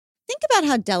think about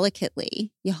how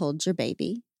delicately you hold your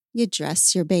baby, you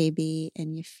dress your baby,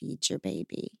 and you feed your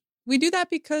baby. We do that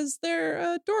because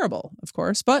they're adorable, of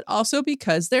course, but also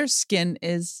because their skin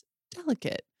is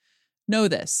delicate. Know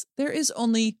this, there is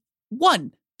only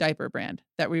one diaper brand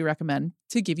that we recommend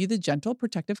to give you the gentle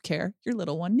protective care your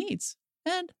little one needs.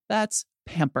 And that's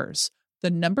Pampers,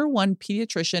 the #1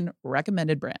 pediatrician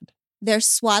recommended brand. Their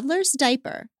Swaddler's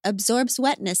diaper absorbs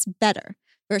wetness better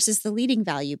versus the leading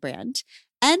value brand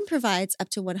and provides up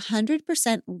to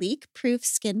 100% leak-proof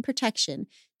skin protection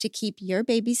to keep your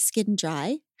baby's skin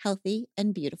dry, healthy,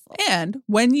 and beautiful. And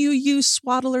when you use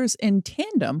Swaddlers in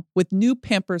tandem with new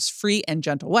Pampers Free and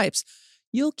Gentle wipes,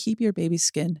 you'll keep your baby's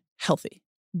skin healthy.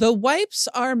 The wipes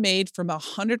are made from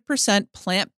 100%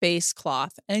 plant-based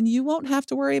cloth, and you won't have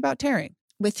to worry about tearing.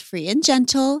 With Free and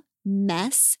Gentle,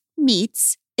 mess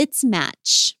meets its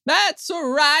match. That's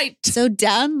right. So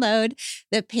download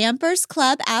the Pampers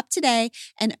Club app today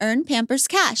and earn Pampers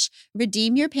Cash.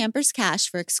 Redeem your Pampers Cash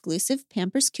for exclusive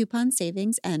Pampers coupon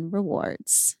savings and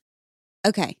rewards.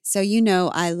 Okay, so you know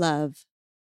I love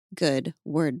good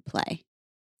wordplay.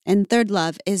 And Third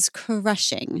Love is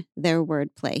crushing their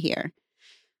wordplay here.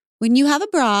 When you have a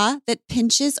bra that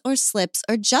pinches or slips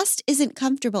or just isn't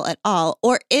comfortable at all,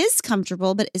 or is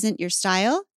comfortable but isn't your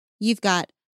style, you've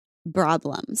got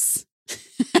Brablums.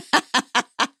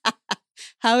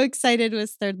 How excited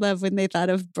was Third Love when they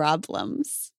thought of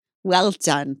Brablums? Well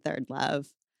done, Third Love.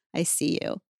 I see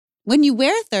you. When you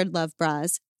wear Third Love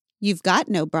bras, you've got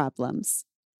no problems.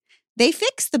 They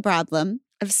fix the problem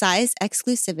of size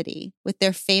exclusivity with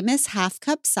their famous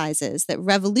half-cup sizes that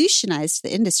revolutionized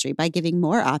the industry by giving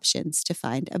more options to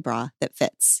find a bra that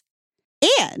fits.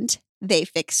 And they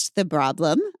fixed the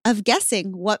problem of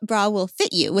guessing what bra will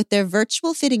fit you with their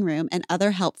virtual fitting room and other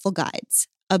helpful guides.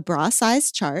 A bra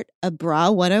size chart, a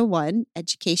Bra 101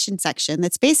 education section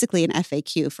that's basically an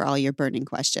FAQ for all your burning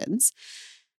questions,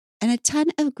 and a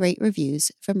ton of great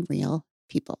reviews from real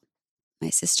people. My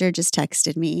sister just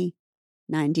texted me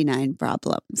 99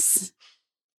 problems,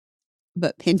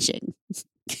 but pinching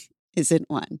isn't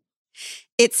one.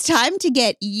 It's time to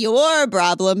get your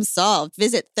problem solved.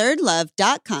 Visit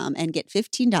thirdlove.com and get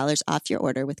 $15 off your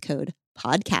order with code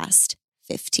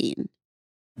PODCAST15.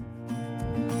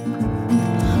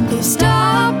 We've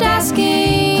stopped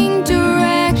asking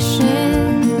directions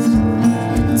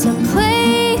to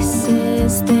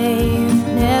places they've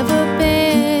never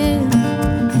been.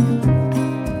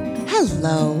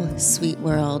 Hello, sweet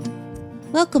world.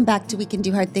 Welcome back to We Can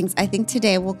Do Hard Things. I think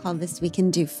today we'll call this We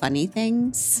Can Do Funny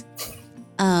Things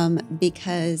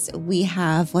because we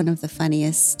have one of the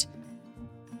funniest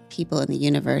people in the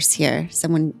universe here.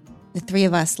 Someone the three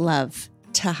of us love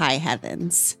to high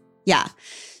heavens. Yeah.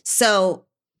 So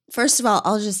first of all,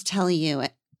 I'll just tell you,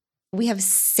 we have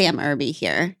Sam Irby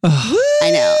here.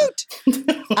 I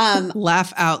know.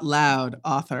 Laugh out loud,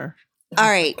 author. All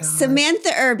right.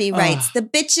 Samantha Irby writes the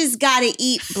Bitches Gotta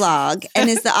Eat blog and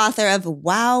is the author of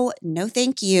Wow, No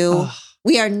Thank You.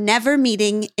 We Are Never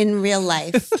Meeting in Real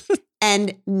Life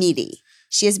and Meaty.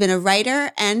 She has been a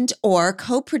writer and or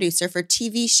co-producer for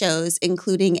TV shows,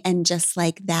 including And Just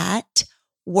Like That,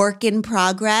 Work in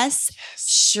Progress,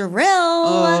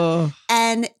 Shrill,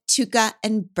 and Tuca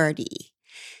and Birdie.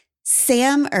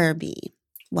 Sam Irby,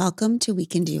 welcome to We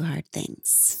Can Do Hard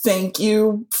Things. Thank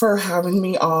you for having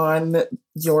me on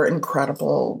your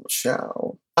incredible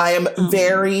show. I am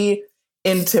very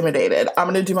intimidated. I'm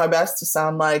going to do my best to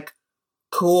sound like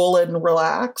cool and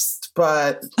relaxed,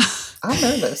 but I'm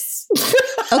nervous.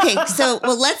 Okay, so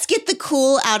let's get the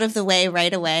cool out of the way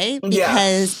right away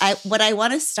because what I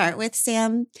want to start with,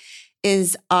 Sam,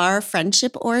 is our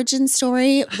friendship origin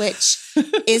story, which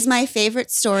is my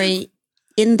favorite story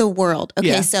in the world.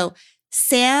 Okay, so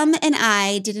Sam and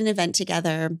I did an event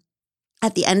together.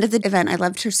 At the end of the event, I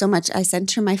loved her so much. I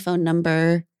sent her my phone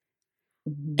number,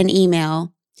 an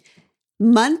email.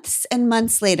 Months and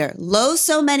months later,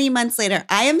 so many months later,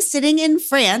 I am sitting in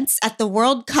France at the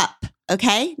World Cup,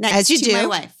 okay? Next to my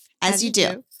wife. As you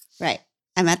do. Right.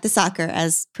 I'm at the soccer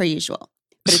as per usual.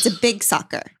 But it's a big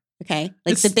soccer, okay?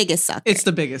 Like the biggest soccer. It's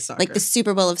the biggest soccer. Like the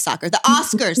Super Bowl of soccer. The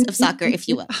Oscars of soccer, if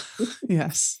you will.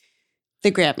 Yes.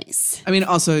 The Grammys. I mean,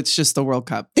 also, it's just the World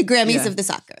Cup. The Grammys of the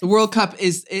soccer. The World Cup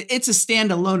it's a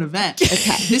standalone event.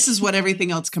 Okay. This is what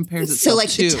everything else compares itself to. So like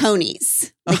the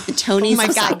Tonys. Like the Tonys. Oh my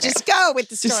of God, soccer. just go with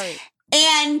the story.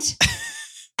 And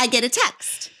I get a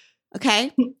text,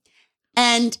 okay?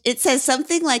 And it says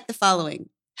something like the following.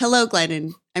 Hello,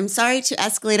 Glennon. I'm sorry to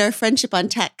escalate our friendship on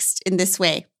text in this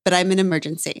way, but I'm in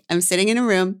emergency. I'm sitting in a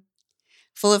room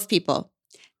full of people,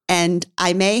 and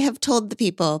I may have told the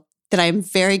people that I'm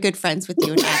very good friends with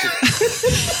you and Abby.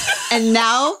 And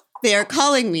now They are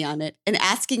calling me on it and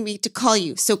asking me to call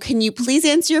you. So can you please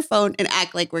answer your phone and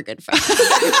act like we're good friends?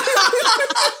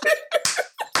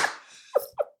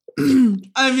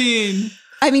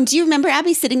 I mean, do you remember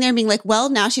Abby sitting there and being like, well,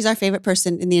 now she's our favorite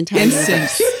person in the entire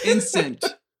universe? instant.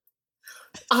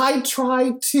 I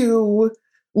try to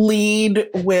lead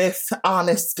with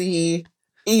honesty,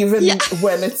 even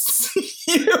when it's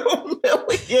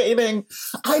humiliating.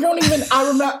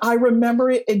 I remember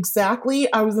it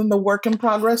exactly. I was in the work in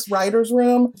progress writer's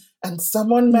room and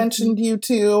someone mentioned you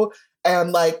too.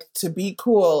 And like, to be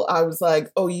cool, I was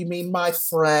like, oh, you mean my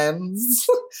friends?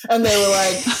 And they were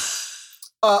like,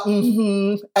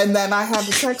 And then I had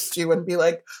to text you and be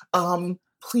like,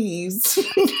 please,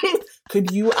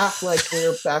 could you act like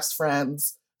we're best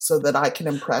friends so that I can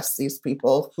impress these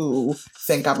people who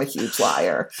think I'm a huge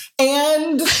liar?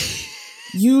 And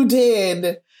you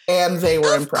did, and they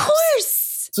were impressed. Of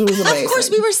course. So it was amazing. Of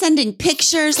course, we were sending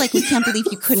pictures like, we can't believe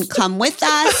you couldn't come with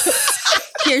us.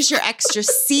 Here's your extra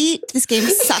seat. This game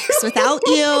sucks without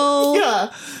you.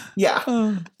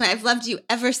 Yeah. I've loved you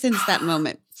ever since that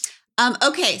moment.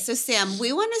 Okay, so Sam,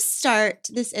 we want to start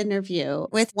this interview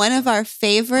with one of our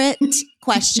favorite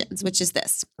questions, which is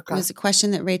this. Okay. It was a question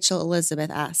that Rachel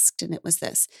Elizabeth asked, and it was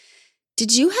this.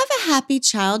 Did you have a happy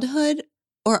childhood,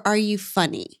 or are you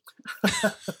funny?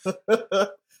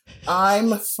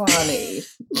 I'm funny.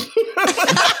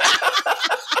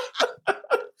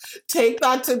 Take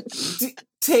that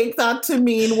to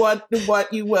mean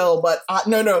what you will, but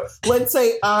no. Let's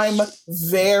say I'm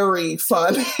very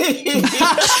funny.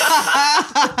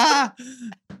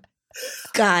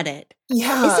 Got it.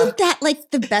 Yeah. Isn't that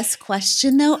like the best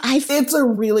question though? It's a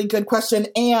really good question,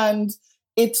 and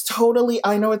it's totally,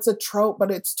 I know it's a trope,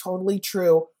 but it's totally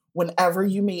true. Whenever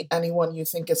you meet anyone you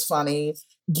think is funny,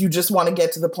 you just want to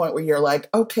get to the point where you're like,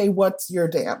 okay, what's your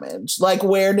damage? Like,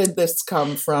 where did this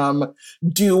come from?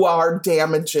 Do our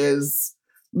damages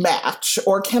match?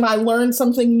 Or can I learn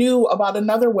something new about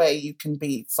another way you can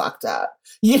be fucked up?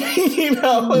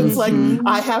 It's like,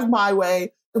 I have my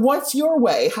way. What's your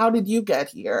way? How did you get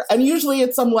here? And usually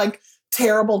it's some like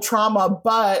terrible trauma,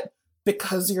 but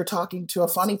because you're talking to a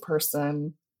funny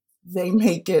person, they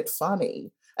make it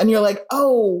funny. And you're like,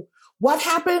 oh, what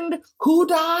happened? Who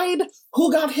died?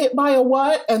 Who got hit by a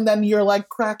what? And then you're like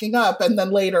cracking up. And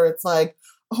then later it's like,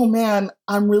 oh man,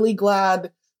 I'm really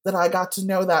glad that I got to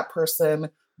know that person.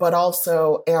 But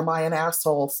also, am I an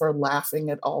asshole for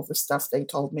laughing at all the stuff they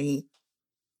told me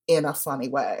in a funny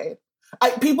way?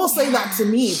 People say that to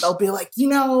me. They'll be like,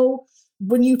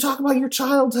 when you talk about your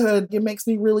childhood, it makes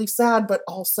me really sad, but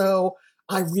also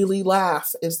I really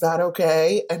laugh. Is that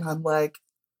okay? And I'm like,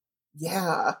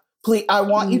 yeah, please, I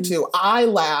want you to. I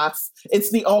laugh. It's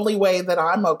the only way that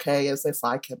I'm okay is if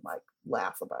I can like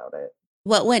laugh about it.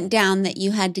 What went down that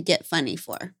you had to get funny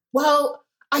for? Well,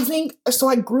 I think, so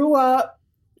I grew up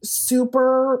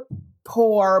super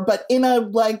poor, but in a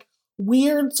like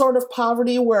weird sort of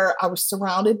poverty where I was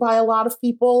surrounded by a lot of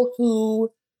people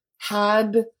who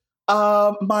had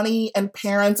money and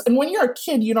parents. And when you're a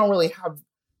kid, you don't really have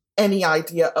any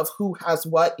idea of who has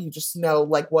what. You just know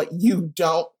like what you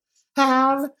don't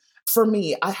have. For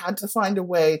me, I had to find a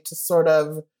way to sort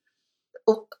of,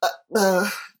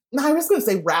 I was going to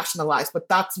say rationalize, but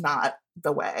that's not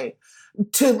the way,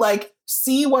 to like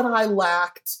see what I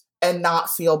lacked and not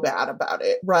feel bad about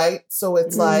it, right? So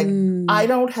it's like, I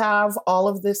don't have all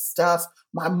of this stuff.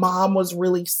 My mom was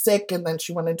really sick and then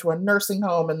she went into a nursing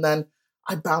home and then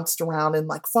I bounced around in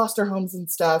like foster homes and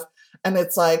stuff. And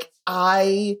it's like,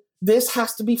 this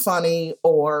has to be funny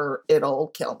or it'll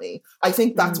kill me. I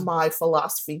think that's my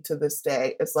philosophy to this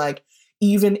day. It's like,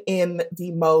 even in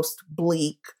the most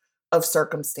bleak of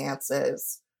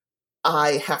circumstances,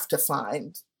 I have to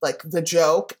find like the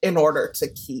joke in order to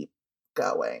keep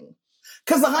going.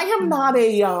 Because I am not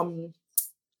a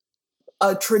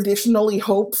traditionally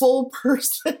hopeful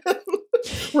person,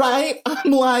 right?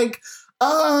 I'm like,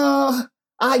 I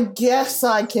guess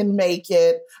I can make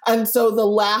it. And so the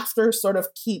laughter sort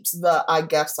of keeps the I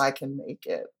guess I can make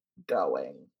it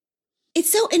going.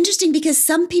 It's so interesting because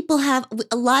some people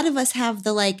a lot of us have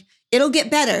the like, it'll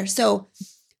get better. So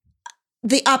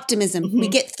the optimism, we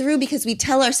get through because we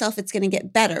tell ourselves it's going to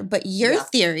get better. But your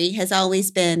theory has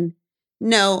always been,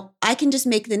 no, I can just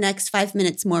make the next 5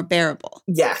 minutes more bearable.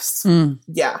 Yes.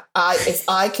 Yeah. If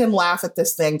I can laugh at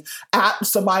this thing.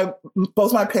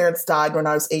 Both my parents died when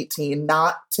I was 18,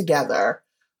 not together,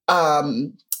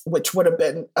 which would have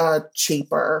been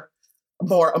cheaper,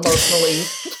 more emotionally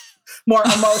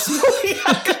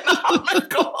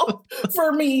economical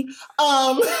for me.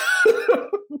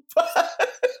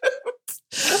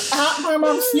 at my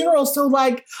mom's funeral. So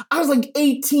like, I was like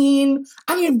 18.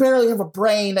 I didn't barely have a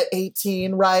brain at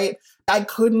 18, right? I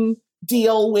couldn't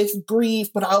deal with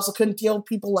grief, but I also couldn't deal with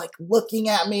people like looking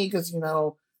at me because,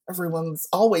 everyone's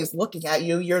always looking at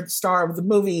you. You're the star of the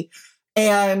movie.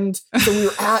 And so we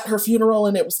were at her funeral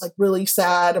and it was like really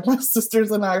sad. And my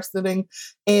sisters and I are sitting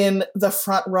in the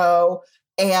front row.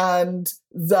 And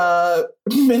the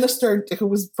minister who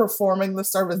was performing the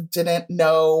service didn't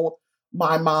know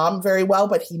my mom very well,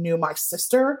 but he knew my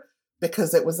sister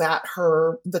because it was at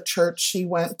the church she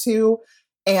went to.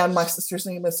 And my sister's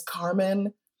name is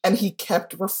Carmen. And he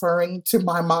kept referring to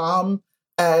my mom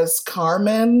as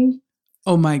Carmen.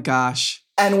 Oh my gosh.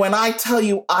 And when I tell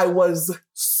you, I was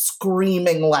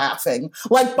screaming laughing.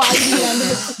 Like by the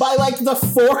end, by like the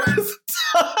fourth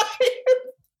time,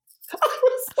 I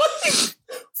was like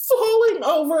falling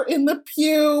over in the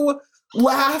pew,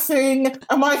 laughing.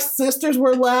 And my sisters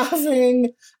were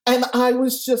laughing. And I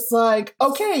was just like,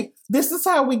 okay, this is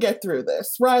how we get through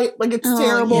this, right? Like it's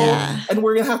terrible. Yeah. And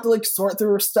we're going to have to like sort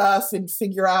through her stuff and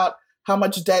figure out how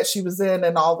much debt she was in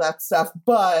and all that stuff.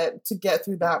 But to get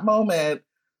through that moment,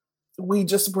 we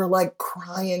just were like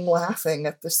crying, laughing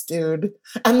at this dude.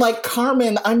 And like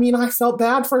Carmen, I mean, I felt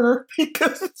bad for her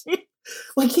because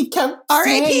he kept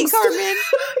R.I.P. Carmen.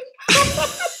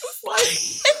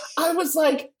 I was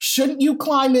like, shouldn't you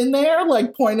climb in there?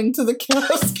 Like pointing to the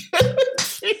casket.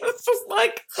 She was just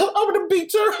like, I'm going to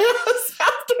beat your ass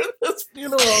after this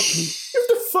funeral. You have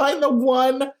to find the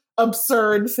one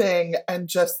absurd thing and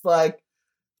just like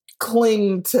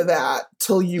cling to that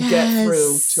till you get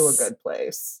through to a good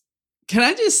place. Can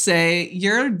I just say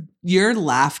your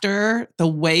laughter, the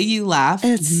way you laugh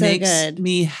makes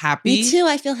me happy. Me too.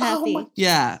 I feel happy.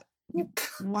 Yeah.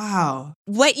 Wow.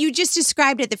 What you just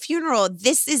described at the funeral,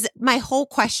 this is my whole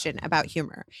question about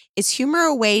humor. Is humor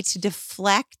a way to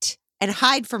deflect and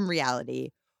hide from reality?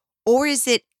 Or is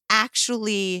it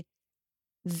actually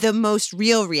the most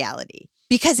real reality?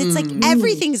 Because it's like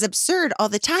everything's absurd all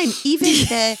the time. Even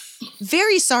the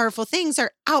very sorrowful things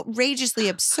are outrageously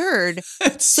absurd.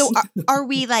 So are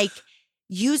we like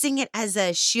using it as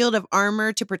a shield of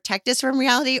armor to protect us from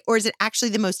reality? Or is it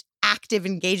actually the most active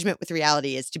engagement with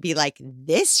reality is to be like,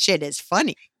 this shit is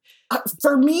funny?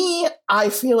 For me, I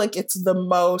feel like it's the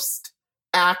most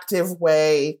active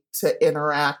way to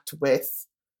interact with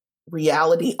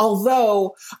reality.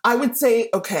 Although I would say,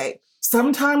 okay,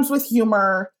 sometimes with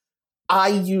humor, I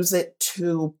use it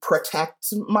to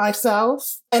protect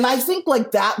myself. And I think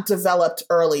like that developed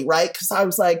early, right? Because I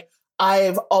was like,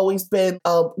 I've always been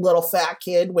a little fat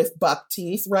kid with buck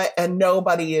teeth, right? And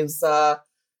nobody is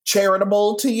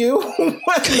charitable to you when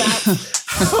that's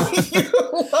how you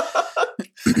look.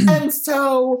 And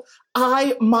so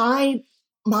my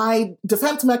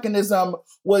defense mechanism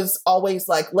was always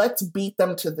like, let's beat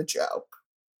them to the joke.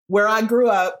 Where I grew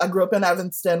up in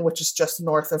Evanston, which is just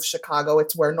north of Chicago.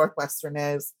 It's where Northwestern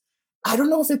is. I don't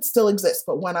know if it still exists,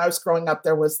 but when I was growing up,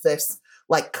 there was this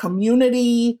like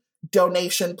community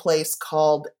donation place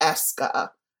called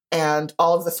Esca. And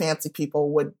all of the fancy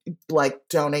people would like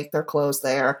donate their clothes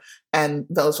there. And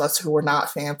those of us who were not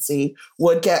fancy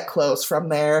would get clothes from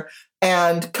there.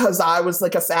 And because I was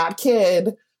like a fat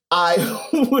kid, I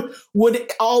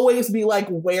would always be like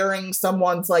wearing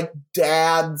someone's like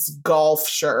dad's golf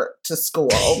shirt to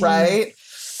school, right?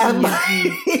 And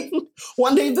like,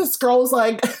 one day this girl was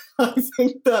like, I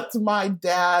think that's my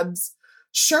dad's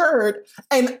shirt.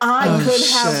 And I could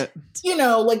have,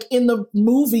 like in the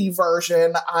movie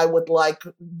version, I would like,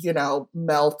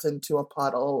 melt into a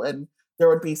puddle and there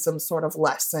would be some sort of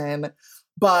lesson.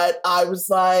 But I was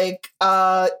like,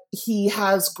 he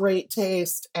has great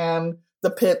taste and the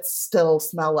pits still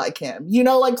smell like him.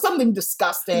 Like something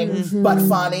disgusting, but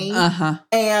funny. Uh-huh.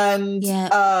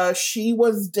 And she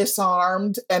was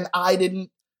disarmed and I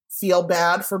didn't feel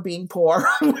bad for being poor.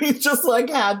 We just like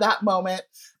had that moment.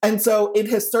 And so it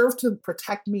has served to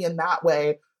protect me in that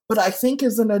way. But I think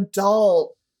as an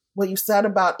adult, what you said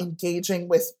about engaging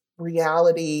with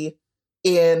reality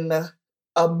in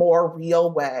a more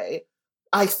real way,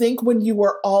 I think when you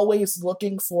were always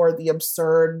looking for the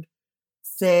absurd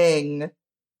thing,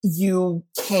 you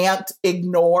can't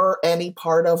ignore any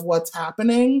part of what's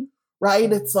happening,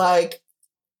 right? It's like,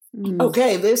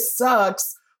 okay, this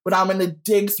sucks, but I'm going to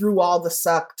dig through all the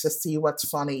suck to see what's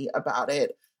funny about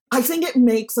it. I think it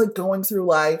makes like going through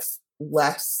life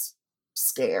less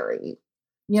scary,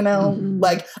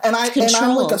 like, and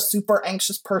I'm like a super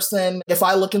anxious person. If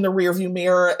I look in the rearview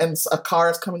mirror and a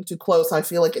car is coming too close, I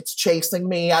feel like it's chasing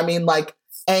me. I mean, like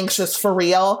anxious for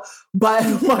real.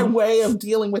 But my way of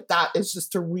dealing with that is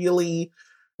just to really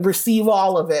receive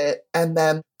all of it and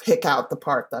then pick out the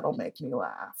part that'll make me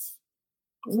laugh.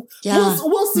 Yeah.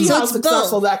 We'll see how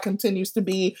successful that continues to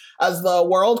be as the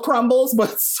world crumbles,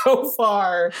 but so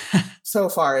far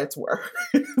it's worked.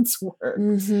 It's worked.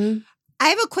 Mm-hmm. I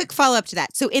have a quick follow-up to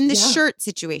that. So in the shirt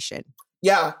situation,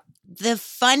 the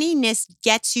funniness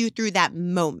gets you through that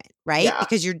moment, right? Yeah.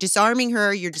 Because you're disarming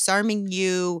her, you're disarming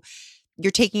you,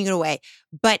 you're taking it away.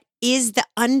 But is the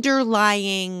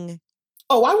underlying...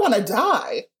 Oh, I want to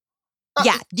die.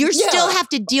 Yeah, you still have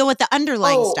to deal with the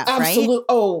underlying stuff, right?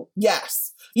 Oh,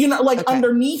 yes. You know, like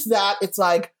underneath that, it's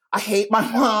like, I hate my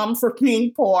mom for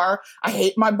being poor. I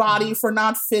hate my body for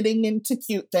not fitting into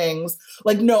cute things.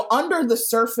 Like, no, under the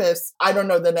surface, I don't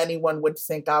know that anyone would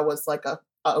think I was like a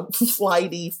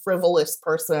flighty, frivolous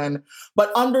person.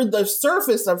 But under the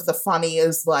surface of the funny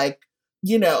is like,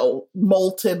 you know,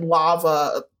 molten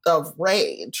lava of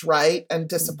rage, right? And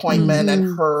disappointment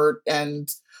and hurt and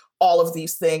all of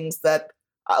these things that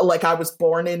like I was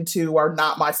born into are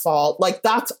not my fault. Like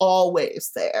that's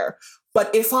always there.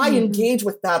 But if I engage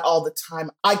with that all the time,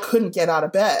 I couldn't get out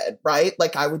of bed, right?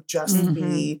 Like I would just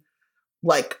be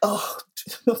like, oh,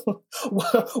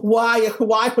 why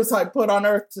was I put on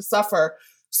earth to suffer?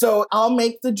 So I'll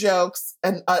make the jokes,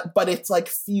 and but it's like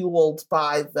fueled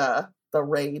by the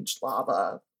rage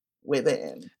lava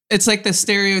within. It's like the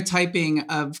stereotyping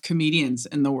of comedians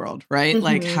in the world, right?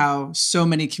 Like how so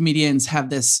many comedians have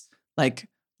this like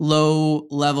low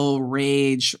level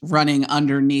rage running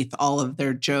underneath all of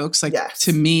their jokes. Like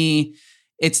to me,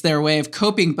 it's their way of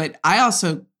coping. But I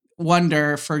also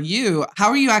wonder for you, how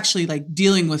are you actually like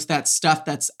dealing with that stuff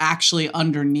that's actually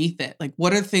underneath it? Like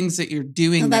what are things that you're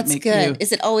doing that make you...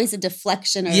 Is it always a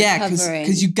deflection or a covering?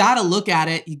 Because you got to look at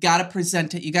it, you got to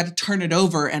present it, you got to turn it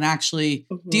over and actually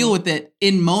deal with it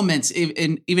in moments,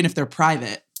 even if they're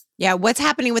private. Yeah, what's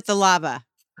happening with the lava?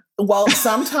 Well,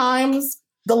 sometimes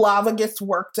the lava gets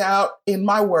worked out in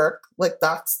my work. Like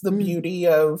that's the beauty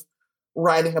of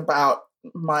writing about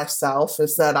myself,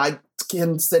 is that I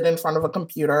can sit in front of a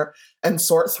computer and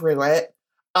sort through it.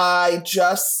 I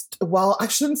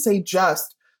shouldn't say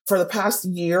just, for the past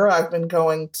year, I've been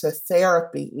going to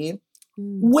therapy,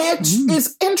 which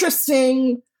is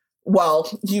interesting.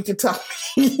 Well, you could tell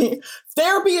me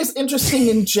therapy is interesting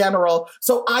in general.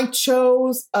 So I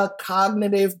chose a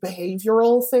cognitive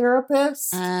behavioral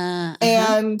therapist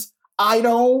and I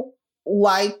don't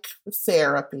like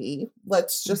therapy.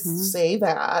 Let's just say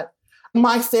that.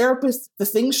 My therapist, the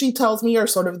things she tells me are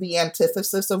sort of the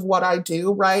antithesis of what I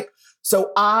do, right?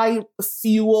 So I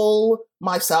fuel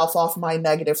myself off my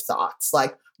negative thoughts.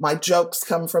 Like my jokes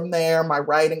come from there, my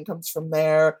writing comes from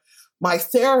there. My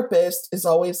therapist is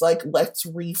always like, let's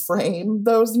reframe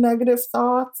those negative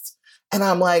thoughts. And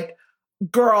I'm like,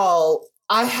 girl,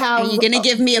 I have... Are you going to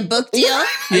give me a book deal? Are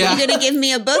you going to give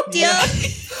me a book deal?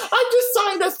 I just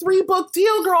signed a 3-book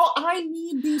deal, girl. I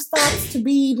need these thoughts to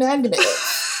be negative.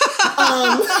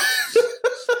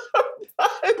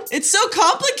 It's so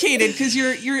complicated because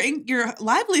your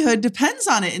livelihood depends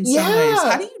on it in some ways.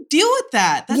 How do you deal with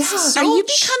that? That's Are you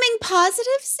becoming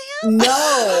positive, Sam?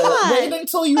 No. Wait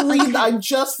until you read. I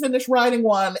just finished writing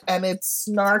one and it's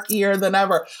snarkier than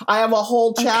ever. I have a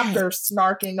whole chapter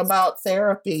snarking about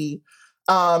therapy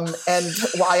and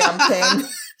why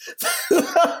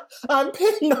I'm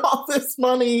paying all this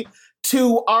money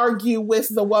to argue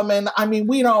with the woman. I mean,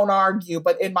 we don't argue,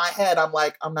 but in my head, I'm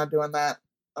like, I'm not doing that.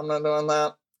 I'm not doing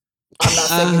that. I'm not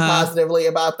thinking positively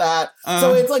about that.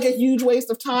 So it's like a huge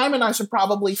waste of time, and I should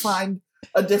probably find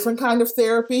a different kind of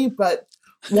therapy. But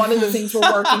one of the things we're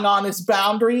working on is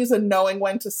boundaries and knowing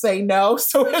when to say no.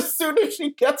 So as soon as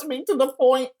she gets me to the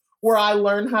point where I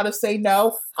learn how to say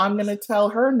no, I'm going to tell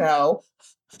her no.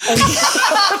 And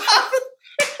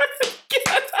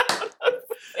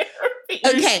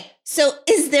Okay, so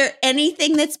is there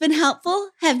anything that's been helpful?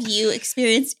 Have you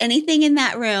experienced anything in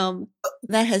that room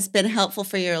that has been helpful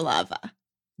for your lava?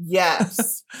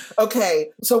 Yes. Okay,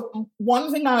 so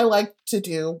one thing I like to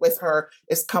do with her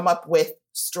is come up with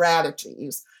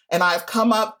strategies. And I've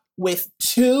come up with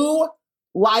 2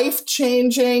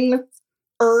 life-changing,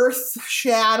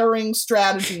 earth-shattering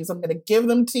strategies. I'm going to give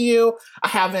them to you. I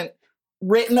haven't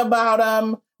written about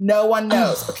them. No one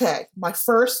knows. Okay, my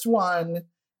first one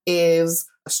is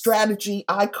a strategy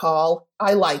I call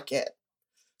I like it.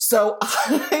 So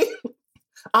I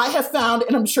have found,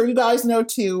 and I'm sure you guys know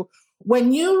too,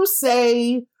 when you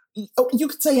say, you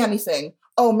could say anything.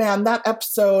 Oh man, that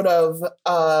episode of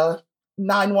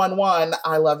 911,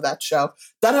 I love that show.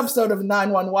 That episode of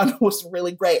 911 was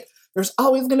really great. There's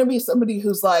always going to be somebody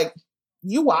who's like,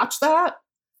 you watch that?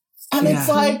 And it's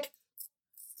like,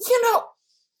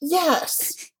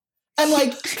 yes. And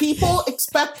like people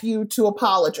expect you to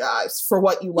apologize for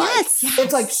what you like. Yes.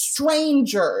 It's like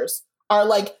strangers are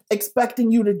like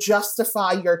expecting you to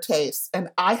justify your taste. And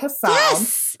I have found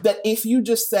Yes. that if you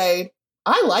just say,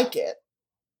 I like it,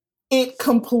 it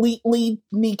completely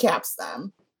kneecaps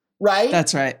them, right?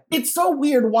 That's right. It's so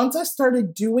weird. Once I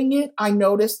started doing it, I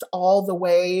noticed all the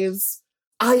ways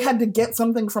I had to get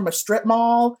something from a strip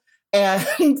mall. And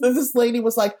this lady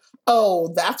was like,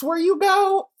 oh, that's where you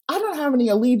go? I don't have any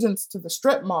allegiance to the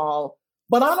strip mall,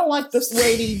 but I don't like this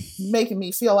lady making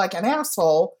me feel like an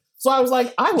asshole. So I was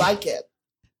like, I like it.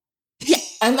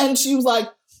 And then she was like,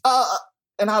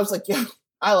 and I was like, yeah,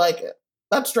 I like it.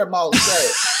 That strip mall is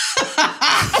great.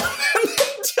 And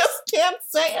they just can't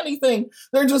say anything.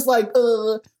 They're just like,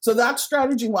 So that's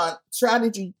strategy 1.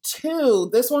 Strategy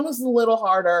 2, this one is a little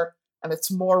harder and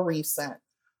it's more recent.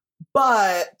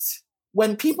 But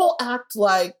when people act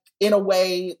like in a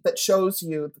way that shows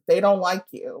you that they don't like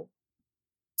you,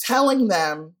 telling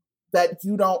them that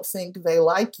you don't think they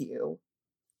like you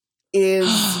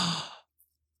it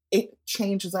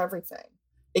changes everything.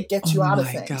 It gets you out of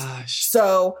things. Gosh.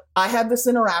 So I had this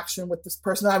interaction with this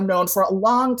person I've known for a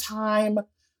long time.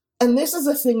 And this is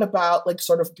a thing about like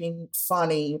sort of being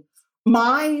funny.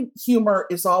 My humor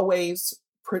is always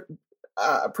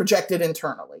projected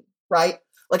internally, right?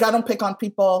 Like I don't pick on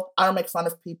people. I don't make fun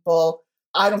of people.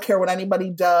 I don't care what anybody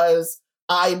does.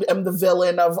 I am the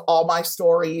villain of all my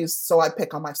stories, so I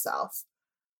pick on myself.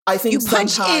 I think You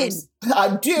punch sometimes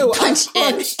I do. Punch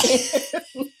I punch in.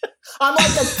 I'm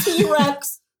like a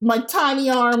T-Rex, my tiny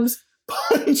arms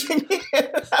punching in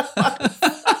at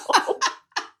myself.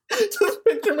 Just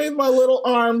picture me with my little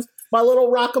arms, my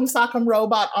little Rock'em Sock'em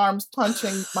robot arms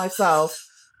punching myself.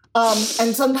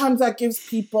 And sometimes that gives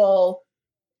people,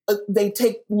 they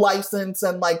take license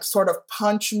and like sort of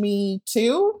punch me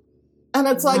too. And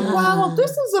it's like, well,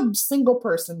 this is a single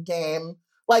person game.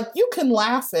 Like you can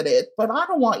laugh at it, but I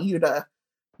don't want you to,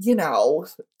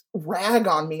 rag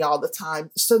on me all the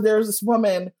time. So there's this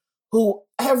woman who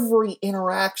every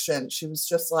interaction, she was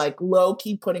just like low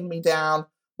key putting me down,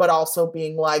 but also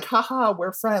being like, haha,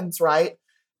 we're friends, right?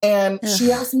 And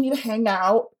she asked me to hang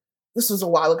out. This was a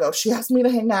while ago. She asked me to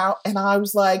hang out and I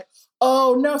was like,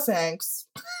 oh, no, thanks.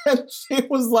 And she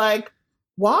was like,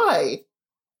 why?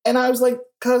 And I was like,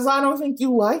 because I don't think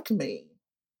you like me.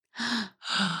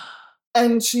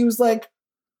 And she was like,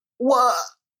 what?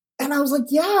 And I was like,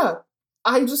 yeah,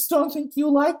 I just don't think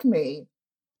you like me.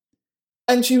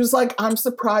 And she was like, I'm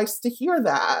surprised to hear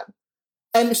that.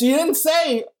 And she didn't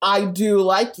say, I do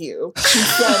like you. She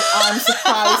said, I'm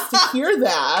surprised to hear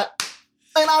that.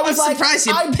 And I was like, surprised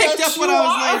you picked up what I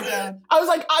was laying down. I was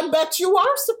like, I bet you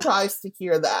are surprised to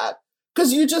hear that.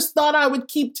 Because you just thought I would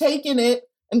keep taking it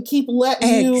and keep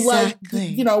letting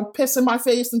you piss in my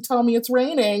face and tell me it's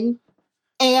raining.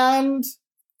 And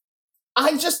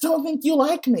I just don't think you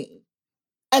like me.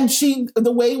 And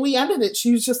the way we ended it,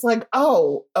 she was just like,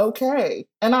 oh, okay.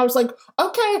 And I was like,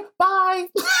 okay, bye.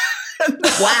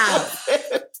 Wow.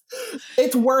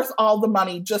 It's worth all the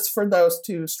money just for those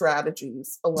 2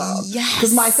 strategies alone. Yes.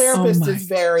 Because my therapist is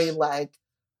very like,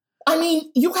 I mean,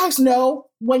 you guys know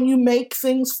when you make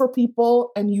things for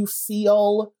people and you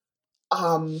feel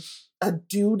a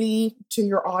duty to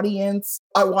your audience.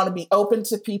 I want to be open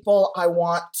to people. I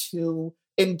want to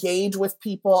engage with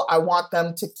people. I want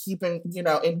them to keep,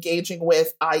 engaging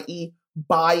with, i.e.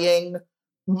 buying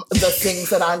the things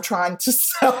that I'm trying to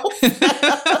sell.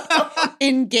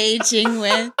 Engaging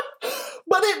with.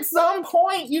 But at some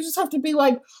point, you just have to be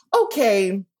like,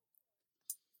 okay,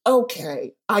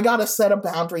 I got to set a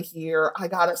boundary here. I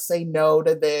got to say no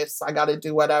to this. I got to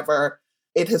do whatever.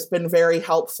 It has been very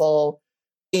helpful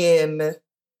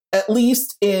at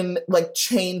least in like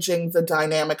changing the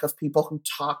dynamic of people who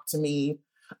talk to me.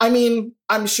 I mean,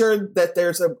 I'm sure that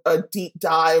there's a deep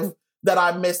dive that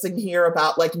I'm missing here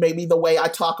about like maybe the way I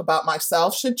talk about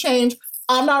myself should change.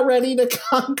 I'm not ready to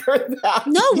conquer that.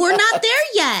 No, we're not there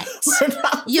yet.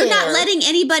 You're not letting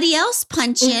anybody else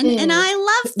punch in, and I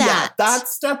love that. Yeah,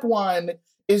 that's step 1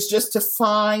 is just to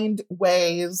find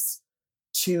ways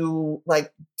to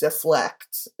like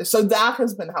deflect. So that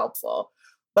has been helpful.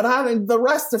 But the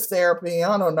rest of therapy,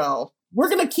 I don't know. We're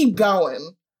going to keep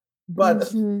going. But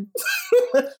I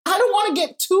don't want to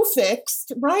get too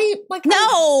fixed, right? Like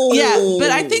no. Yeah, but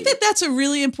I think that's a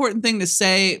really important thing to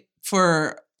say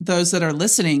for those that are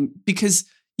listening, because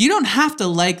you don't have to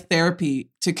like therapy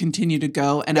to continue to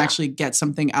go and actually get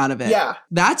something out of it. Yeah.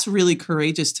 That's really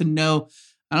courageous to know,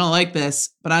 I don't like this,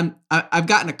 but I've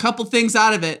gotten a couple things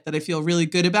out of it that I feel really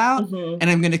good about, and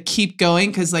I'm going to keep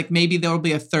going because like maybe there will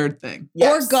be a third thing.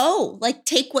 Yes. Or go, like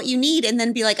take what you need and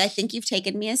then be like, I think you've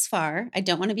taken me as far. I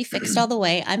don't want to be fixed all the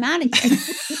way. I'm out of here.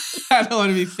 I don't want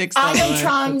to be fixed. I all the am way.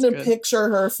 trying That's to good. picture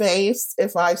her face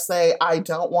if I say I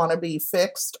don't want to be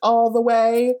fixed all the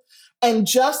way. And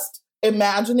just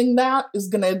imagining that is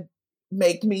going to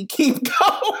make me keep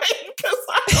going because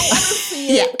I don't want to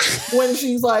see it when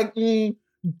she's like,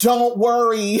 don't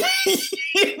worry.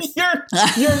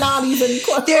 you're not even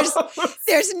close.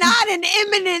 There's not an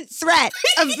imminent threat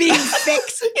of being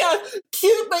fixed. Yeah,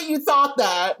 cute that you thought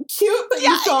that. Cute that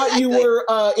you thought you were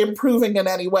improving in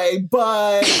any way,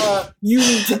 but you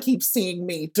need to keep seeing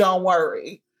me. Don't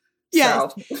worry.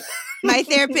 Yes. So. My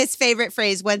therapist's favorite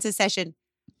phrase once a session,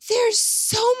 there's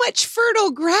so much fertile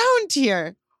ground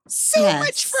here. So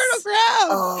much fertile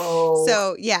ground. Oh.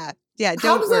 So yeah, don't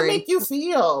How does worry. that make you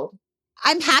feel?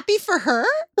 I'm happy for her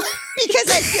because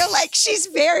I feel like she's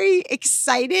very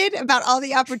excited about all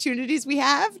the opportunities we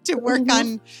have to work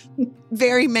on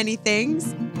very many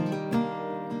things.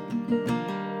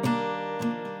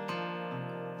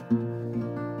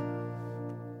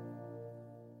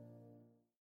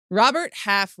 Robert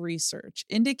Half research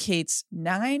indicates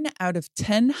 9 out of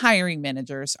 10 hiring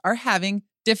managers are having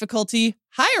difficulty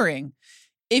hiring.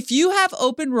 If you have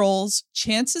open roles,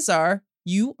 chances are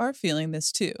you are feeling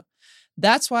this too.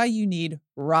 That's why you need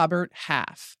Robert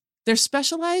Half. Their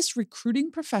specialized recruiting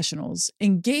professionals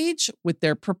engage with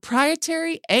their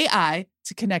proprietary AI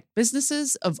to connect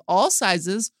businesses of all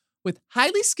sizes with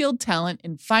highly skilled talent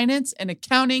in finance and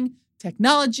accounting,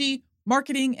 technology,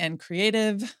 marketing and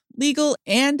creative, legal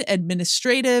and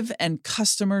administrative, and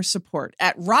customer support.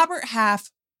 At Robert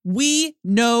Half, we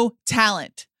know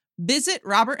talent. Visit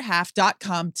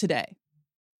roberthalf.com today.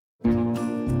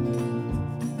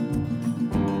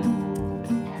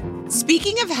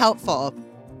 Speaking of helpful,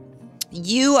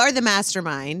 you are the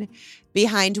mastermind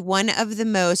behind one of the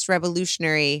most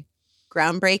revolutionary,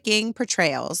 groundbreaking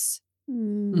portrayals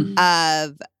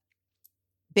of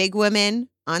big women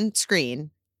on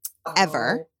screen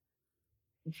ever.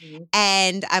 Mhm.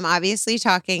 And I'm obviously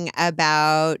talking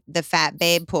about the Fat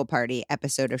Babe Pool Party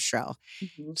episode of Shrill,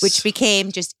 which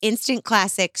became just instant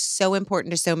classic, so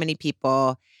important to so many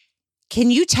people. Can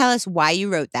you tell us why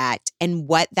you wrote that and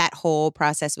what that whole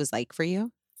process was like for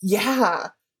you? Yeah.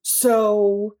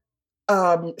 So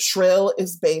Shrill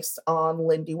is based on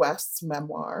Lindy West's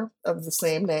memoir of the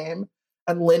same name.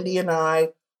 And Lindy and I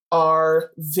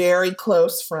are very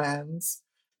close friends.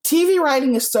 TV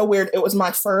writing is so weird. It was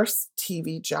my first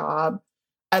TV job.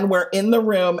 And we're in the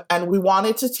room and we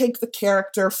wanted to take the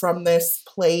character from this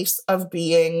place of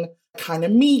being kind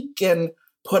of meek and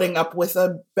putting up with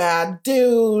a bad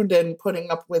dude and putting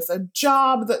up with a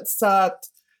job that sucked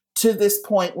to this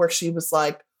point where she was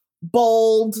like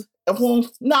bold. Well,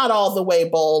 not all the way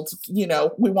bold. You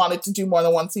know, we wanted to do more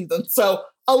than one season. So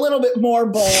a little bit more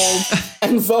bold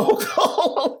and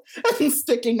vocal and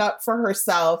sticking up for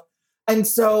herself. And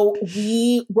so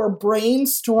we were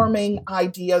brainstorming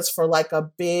ideas for like a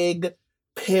big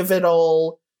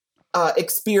pivotal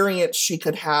experience she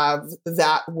could have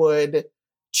that would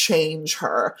change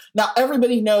her. Now,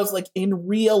 everybody knows like in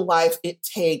real life, it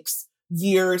takes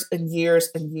years and years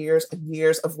and years and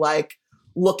years of like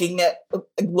looking at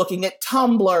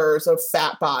tumblers of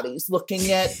fat bodies,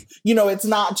 looking at, you know, it's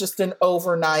not just an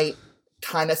overnight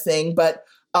kind of thing, but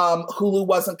Hulu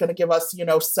wasn't going to give us,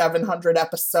 700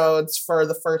 episodes for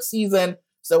the first season.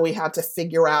 So we had to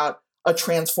figure out a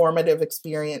transformative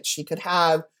experience she could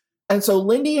have. And so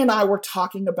Lindy and I were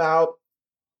talking about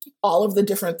all of the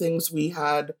different things we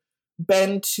had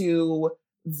been to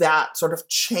that sort of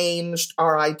changed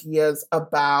our ideas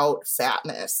about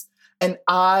fatness. And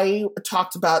I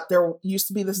talked about there used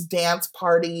to be this dance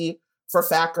party for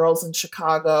fat girls in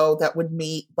Chicago that would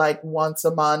meet like once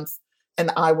a month.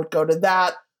 And I would go to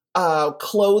that,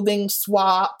 clothing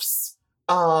swaps,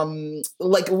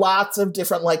 like lots of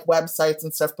different like websites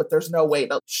and stuff, but there's no way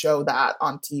to show that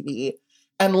on TV.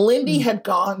 And Lindy had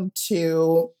gone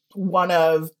to one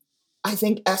of, I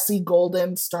think Essie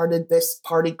Golden started this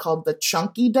party called the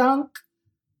Chunky Dunk.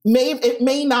 It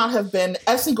may not have been.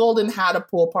 Essie Golden had a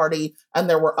pool party and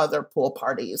there were other pool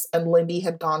parties. And Lindy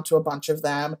had gone to a bunch of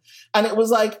them. And it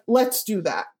was like, let's do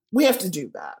that. We have to do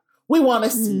that. We want to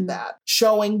see that.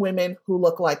 Showing women who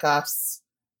look like us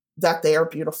that they are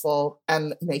beautiful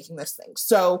and making this thing.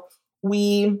 So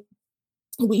we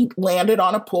landed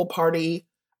on a pool party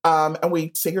and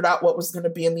we figured out what was going to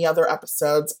be in the other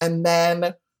episodes. And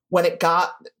then when it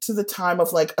got to the time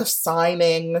of like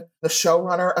assigning, the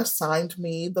showrunner assigned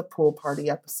me the pool party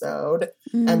episode.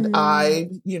 And I,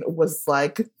 was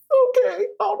like, okay,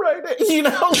 I'll write it.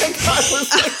 Like I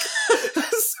was like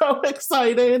so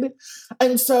excited.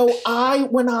 And so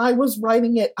when I was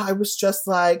writing it, I was just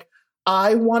like,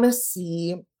 I want to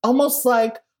see almost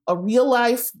like a real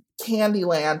life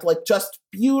Candyland, like just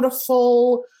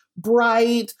beautiful,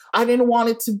 bright. I didn't want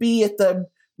it to be at the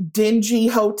dingy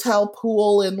hotel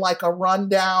pool in like a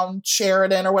rundown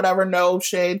Sheraton or whatever. No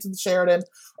shade to the Sheraton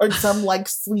or some like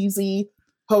sleazy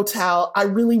hotel. I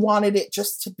really wanted it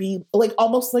just to be like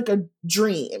almost like a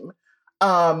dream,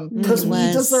 because we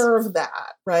deserve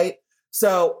that, right?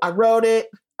 So I wrote it,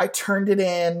 I turned it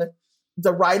in,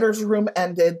 the writer's room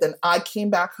ended, then I came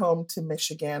back home to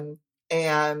Michigan,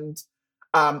 and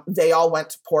they all went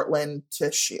to Portland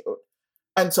to shoot.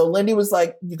 And so Lindy was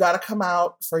like, you got to come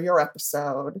out for your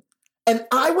episode. And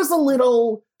I was a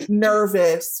little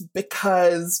nervous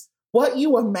because what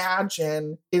you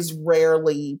imagine is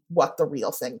rarely what the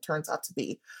real thing turns out to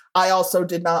be. I also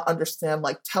did not understand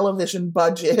like television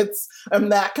budgets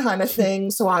and that kind of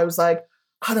thing. So I was like,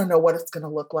 I don't know what it's going to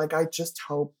look like. I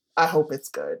hope it's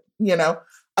good. You know,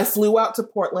 I flew out to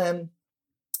Portland,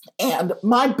 and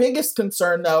my biggest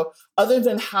concern though, other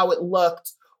than how it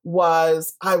looked,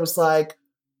 was I was like,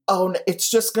 oh, it's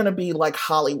just going to be like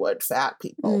Hollywood fat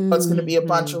people. It's going to be a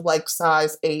bunch of like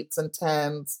size 8s and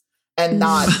 10s and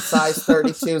not size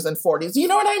 32s and 40s. You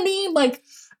know what I mean? Like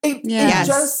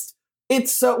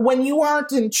it's so, when you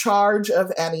aren't in charge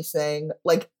of anything,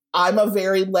 like I'm a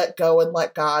very let go and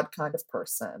let God kind of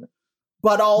person,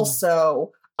 but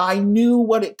also I knew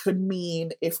what it could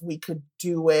mean if we could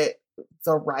do it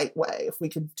the right way, if we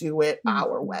could do it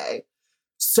our way.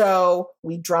 So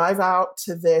we drive out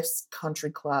to this country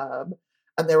club,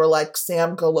 and they were like,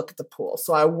 Sam, go look at the pool.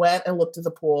 So I went and looked at the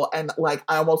pool, and like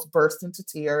I almost burst into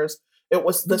tears.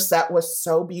 The set was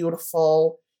so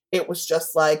beautiful. It was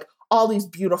just like all these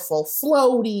beautiful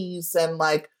floaties and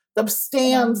like the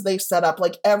stands they set up,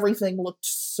 like everything looked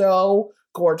so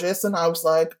gorgeous. And I was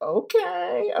like,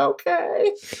 okay.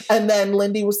 And then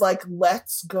Lindy was like,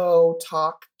 let's go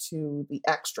talk to the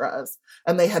extras.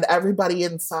 And they had everybody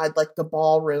inside like the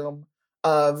ballroom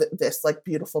of this like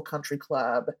beautiful country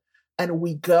club. And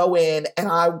we go in, and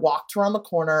I walked around the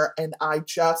corner, and I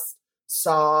just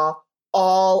saw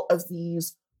all of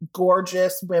these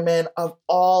gorgeous women of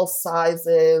all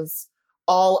sizes,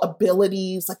 all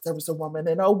abilities. Like there was a woman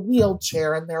in a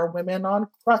wheelchair, and there are women on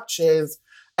crutches,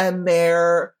 and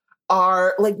there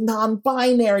are like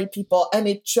non-binary people. And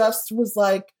it just was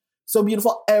like so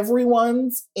beautiful.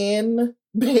 Everyone's in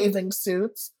bathing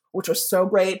suits, which was so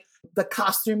great. The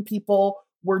costume people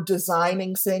were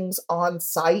designing things on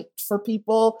site for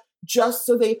people just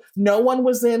so no one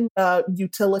was in a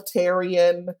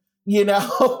utilitarian, you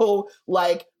know,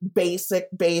 like basic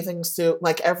bathing suit.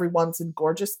 Like everyone's in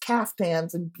gorgeous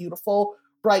caftans and beautiful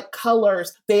bright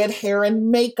colors. They had hair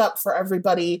and makeup for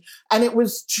everybody. And it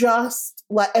was just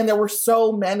like, and there were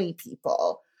so many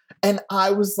people. And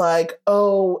I was like,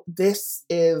 oh, this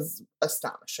is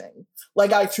astonishing.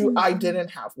 Like I didn't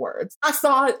have words. I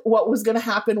thought what was going to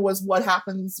happen was what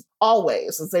happens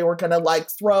always, is they were going to like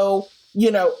throw,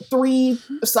 3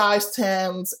 size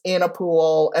 10s in a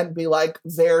pool and be like,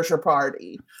 there's your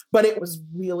party. But it was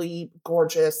really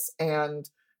gorgeous, and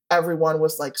everyone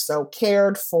was like so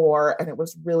cared for, and it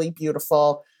was really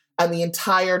beautiful. And the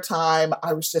entire time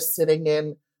I was just sitting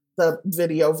in the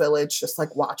video village, just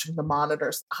like watching the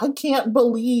monitors. I can't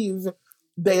believe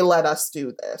they let us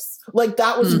do this. Like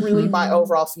that was really my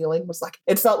overall feeling, was like,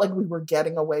 it felt like we were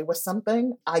getting away with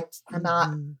something. I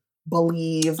cannot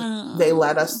believe they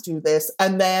let us do this.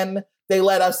 And they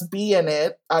let us be in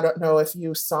it. I don't know if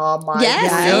you saw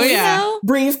my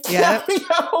brief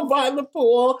cameo by the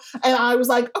pool. And I was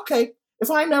like, okay,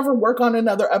 if I never work on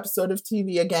another episode of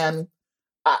TV again,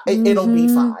 it'll be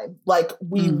fine. Like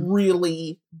we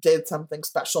really did something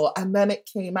special. And then it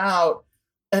came out,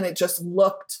 and it just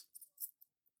looked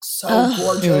so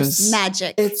gorgeous. It was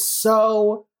magic. It's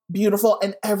so beautiful,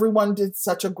 and everyone did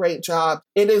such a great job.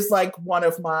 It is like one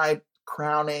of my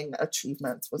crowning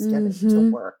achievements, was getting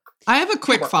to work. I have a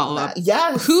quick follow-up.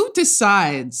 Yes. Who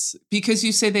decides, because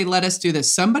you say they let us do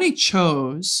this, somebody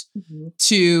chose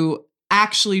to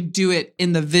actually do it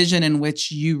in the vision in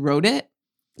which you wrote it?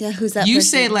 Yeah, who's that? You person?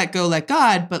 say let go, let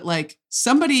God, but like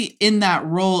somebody in that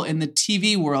role in the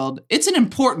TV world, it's an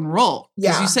important role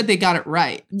because you said they got it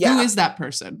right. Yeah. Who is that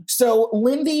person? So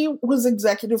Lindy was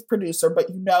executive producer, but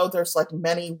there's like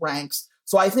many ranks.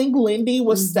 So I think Lindy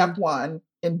was step one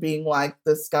in being like,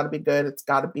 this got to be good. It's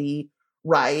got to be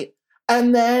right.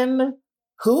 And then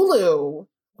Hulu,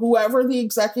 whoever the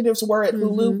executives were at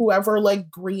Hulu, whoever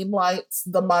like green lights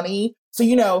the money.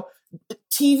 So,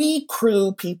 TV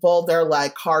crew people, they're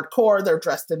like hardcore. They're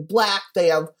dressed in black. They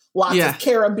have lots of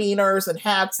carabiners and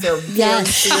hats. They're very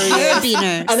serious.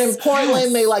 Carabiners. And in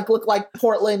Portland, they like look like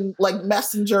Portland like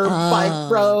messenger bike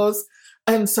bros.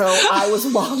 And so I was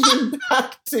walking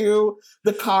back to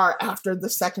the car after the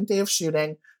second day of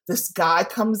shooting. This guy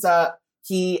comes up.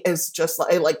 He is just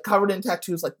like covered in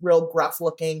tattoos, like real gruff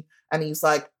looking. And he's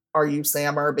like, "Are you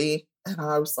Sam Irby?" And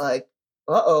I was like,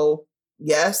 "Uh-oh,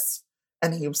 yes."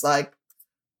 And he was like,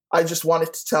 "I just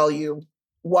wanted to tell you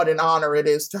what an honor it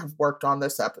is to have worked on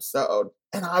this episode."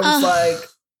 And I was like,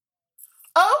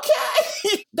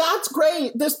 okay, that's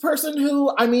great. This person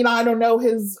who, I mean, I don't know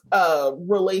his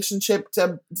relationship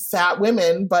to fat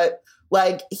women, but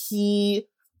like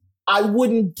I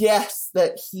wouldn't guess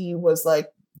that he was like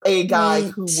a guy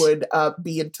who would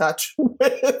be in touch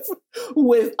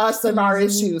with us and our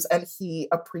issues, and he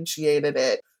appreciated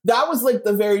it. That was like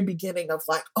the very beginning of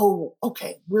like, oh,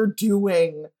 okay, we're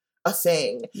doing a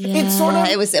thing. Yeah, It's sort of,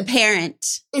 it was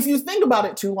apparent. if you think about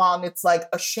it too long, it's like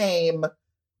a shame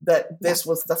that this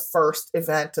was the first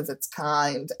event of its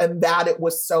kind and that it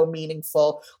was so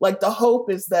meaningful. Like the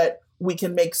hope is that we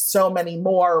can make so many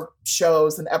more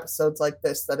shows and episodes like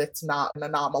this, that it's not an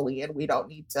anomaly and we don't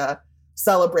need to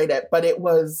celebrate it. But it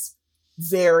was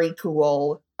very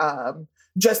cool,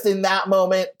 just in that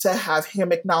moment, to have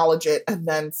him acknowledge it. And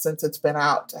then since it's been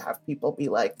out, to have people be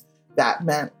like, that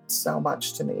meant so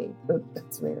much to me.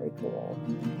 It's very cool.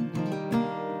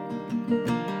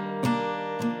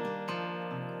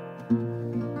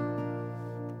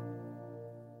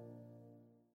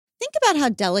 Think about how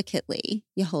delicately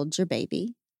you hold your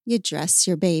baby, you dress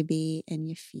your baby, and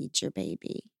you feed your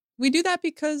baby. We do that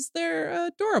because they're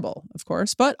adorable, of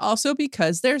course, but also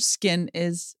because their skin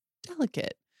is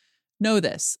delicate. Know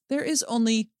this, there is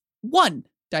only one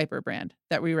diaper brand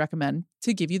that we recommend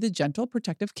to give you the gentle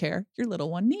protective care your little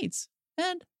one needs.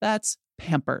 And that's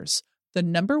Pampers, the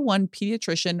 #1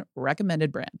 pediatrician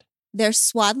recommended brand. Their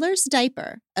Swaddler's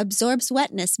diaper absorbs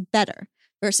wetness better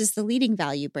versus the leading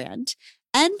value brand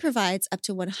and provides up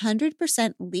to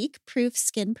 100% leak-proof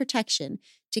skin protection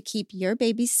to keep your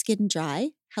baby's skin dry,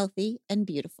 healthy, and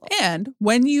beautiful. And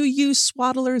when you use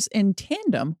Swaddlers in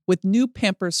tandem with new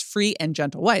Pampers Free and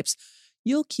Gentle wipes,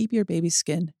 you'll keep your baby's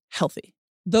skin healthy.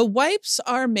 The wipes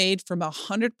are made from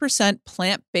 100%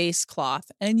 plant-based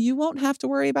cloth, and you won't have to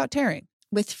worry about tearing.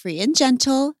 With Free and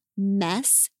Gentle,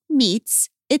 mess meets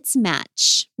its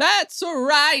match. That's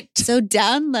right. So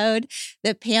download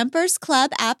the Pampers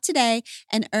Club app today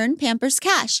and earn Pampers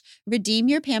Cash. Redeem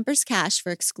your Pampers Cash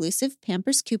for exclusive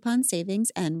Pampers coupon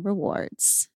savings and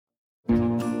rewards.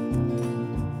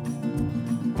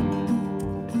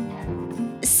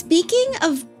 Speaking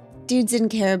of dudes and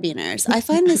carabiners, I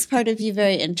find this part of you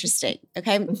very interesting,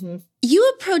 okay? Mm-hmm. You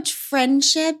approach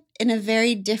friendship in a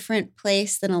very different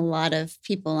place than a lot of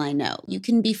people I know. You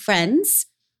can be friends.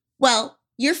 Well,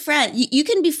 you're friends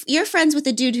with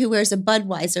a dude who wears a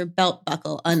Budweiser belt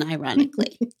buckle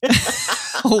unironically.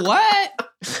 What?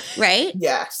 Right?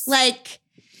 Yes. Like,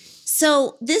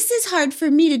 so this is hard for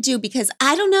me to do because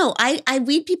I don't know. I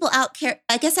weed people out.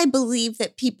 I guess I believe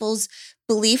that people's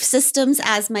belief systems,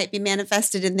 as might be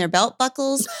manifested in their belt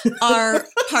buckles, are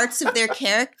parts of their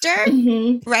character,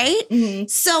 Mm-hmm. right? Mm-hmm.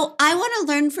 So I want to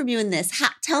learn from you in this.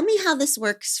 Tell me how this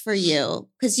works for you,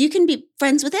 because you can be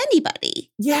friends with anybody.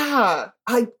 Yeah,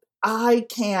 I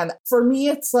can. For me,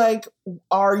 it's like,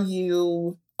 are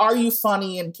you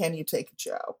funny and can you take a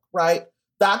joke, right?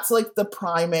 That's like the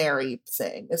primary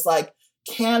thing. It's like,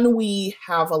 can we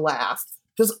have a laugh?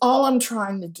 Because all I'm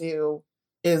trying to do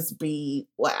is be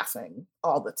laughing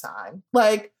all the time.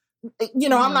 Like, you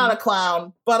know, I'm not a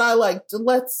clown, but I like to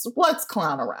let's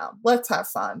clown around. Let's have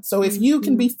fun. So if you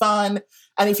can be fun,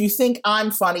 and if you think I'm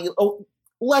funny,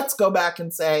 let's go back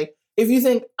and say, if you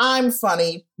think I'm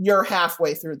funny, you're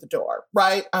halfway through the door,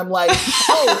 right? I'm like,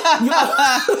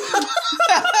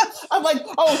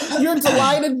 you're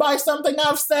delighted by something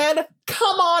I've said?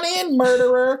 Come on in,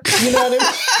 murderer. You know what I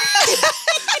mean?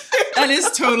 That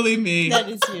is totally me. That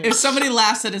is you. If somebody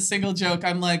laughs at a single joke,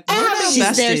 I'm like, Abby, we're now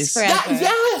She's theirs besties. forever.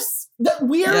 Yes.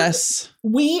 Yes.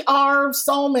 We are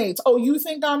soulmates. Oh, you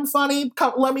think I'm funny?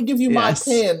 Come, let me give you my Yes.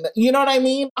 pin. You know what I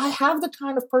mean? I have the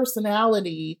kind of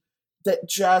personality that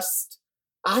just,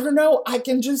 I don't know, I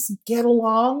can just get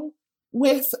along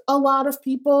with a lot of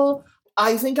people.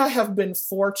 I think I have been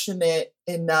fortunate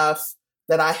enough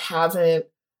that I haven't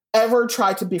ever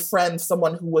tried to befriend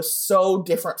someone who was so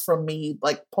different from me,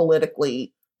 like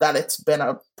politically, that it's been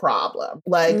a problem.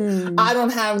 Like, I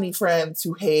don't have any friends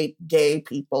who hate gay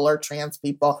people or trans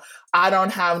people. I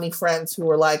don't have any friends who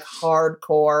are like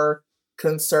hardcore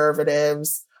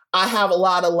conservatives. I have a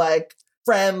lot of like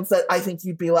friends that I think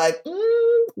you'd be like,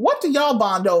 what do y'all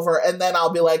bond over? And then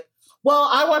I'll be like, well,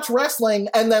 I watch wrestling.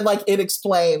 And then like it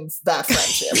explains that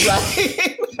friendship,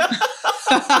 right?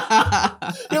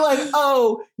 You're like,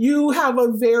 oh, you have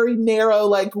a very narrow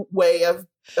like way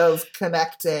of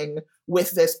connecting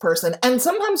with this person. And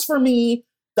sometimes for me,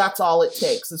 that's all it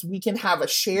takes is we can have a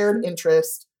shared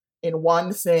interest in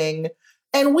one thing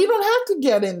and we don't have to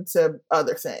get into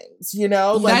other things, you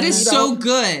know? Like, that is so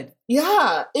good.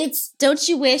 Yeah. Don't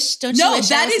you wish? No, I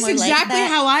that was is more like exactly that?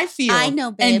 how I feel. I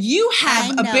know, babe. And you have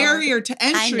I a know. barrier to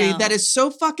entry know. that is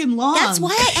so fucking long. That's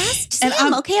why I asked And Sam.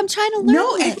 I'm- Okay, I'm trying to learn.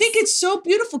 No, I this. think it's so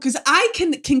beautiful because I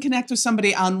can connect with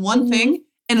somebody on one thing.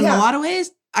 And in a lot of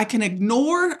ways, I can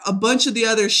ignore a bunch of the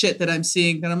other shit that I'm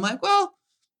seeing that I'm like, well,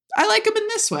 I like them in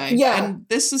this way. Yeah. And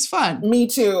this is fun. Me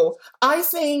too. I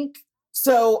think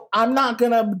so. I'm not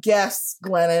going to guess,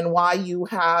 Glennon, why you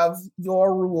have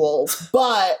your rules,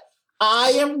 but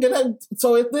I am going to.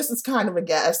 So if this is kind of a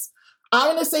guess,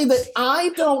 I'm going to say that I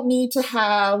don't need to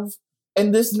have,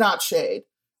 and this is not shade,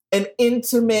 an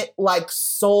intimate, like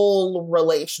soul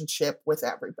relationship with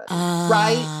everybody,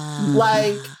 right?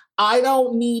 Like, I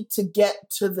don't need to get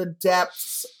to the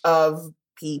depths of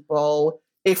people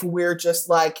if we're just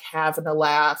like having a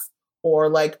laugh or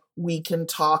like we can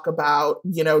talk about,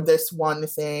 you know, this one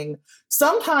thing.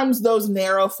 Sometimes those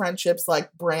narrow friendships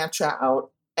like branch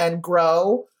out and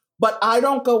grow, but I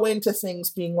don't go into things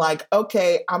being like,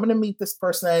 okay, I'm going to meet this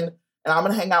person and I'm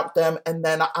going to hang out with them and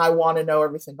then I want to know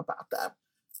everything about them.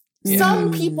 Yeah.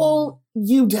 Some people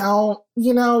you don't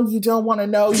want to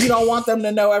know. You don't want them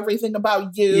to know everything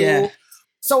about you. Yeah.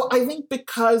 So I think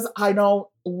because I don't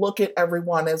look at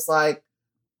everyone as like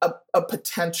a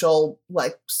potential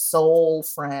like soul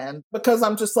friend, because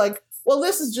I'm just like, well,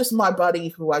 this is just my buddy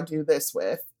who I do this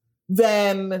with,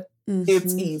 then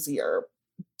it's easier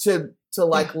to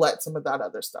like let some of that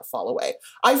other stuff fall away.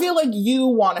 I feel like you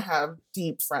want to have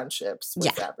deep friendships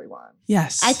with everyone.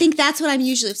 Yes. I think that's what I'm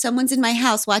usually, if someone's in my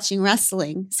house watching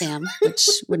wrestling, Sam, which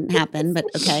wouldn't happen, but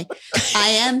okay. I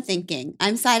am thinking,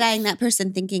 I'm side-eyeing that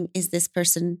person thinking, is this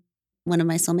person one of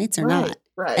my soulmates or not?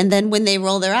 Right. And then when they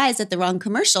roll their eyes at the wrong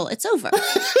commercial, it's over,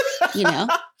 you know?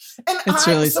 And It's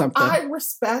really something. I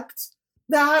respect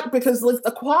that because like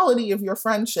the quality of your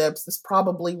friendships is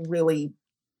probably really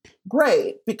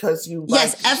great because you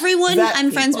Yes, like, everyone vet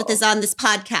I'm friends with people. is on this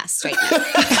podcast right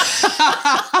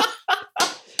now.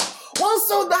 Well,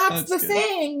 so that's the good.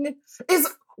 thing is,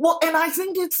 well, and I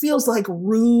think it feels like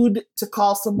rude to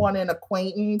call someone an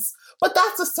acquaintance, but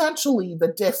that's essentially the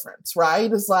difference,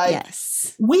 right? Is like,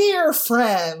 Yes. we're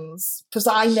friends because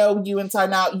I know you inside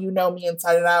and out, you know me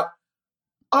inside and out.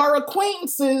 Our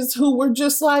acquaintances who were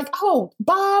just like, oh,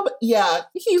 Bob, yeah,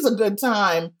 he's a good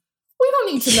time. We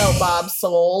don't need to know Bob's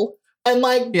soul. And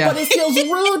like, Yeah. but it feels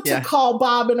rude Yeah. to call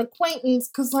Bob an acquaintance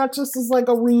because that just is like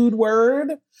a rude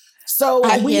word. So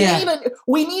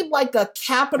we need like a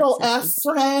capital F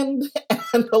friend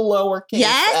and a lowercase F.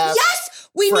 Yes.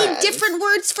 We need friend. different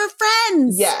words for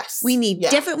friends. Yes. We need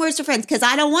Yeah. different words for friends because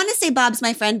I don't want to say Bob's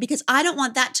my friend because I don't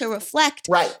want that to reflect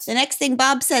Right. the next thing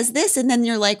Bob says this and then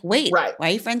you're like, wait, Right. why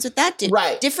are you friends with that dude?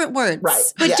 Right. Different words. Right.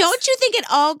 But Yes. don't you think it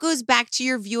all goes back to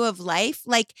your view of life?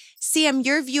 Like, Sam,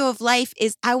 your view of life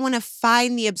is I want to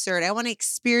find the absurd. I want to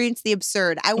experience the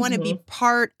absurd. I want to be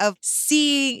part of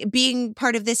being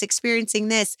part of this, experiencing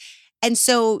this. And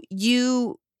so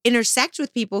you intersect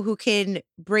with people who can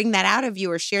bring that out of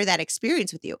you or share that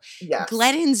experience with you. Yes.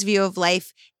 Glennon's view of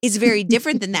life is very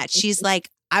different than that. She's like,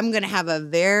 I'm going to have a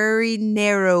very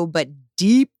narrow but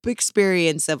deep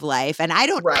experience of life. And I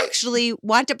don't Right. actually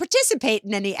want to participate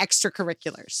in any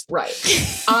extracurriculars. Right.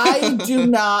 I do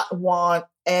not want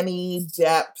any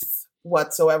depth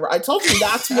whatsoever. I told you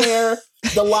that's where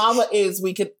the lava is.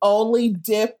 We can only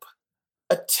dip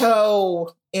a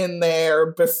toe in there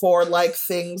before like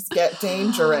things get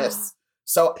dangerous.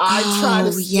 So I try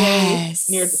to stay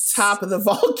near the top of the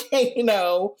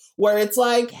volcano where it's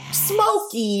like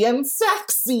smoky and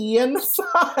sexy and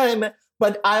fun.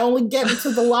 But I only get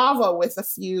into the lava with a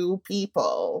few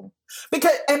people.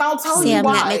 And I'll tell you Sam,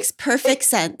 why. that makes perfect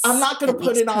sense. I'm not going to That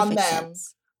put makes it on perfect them.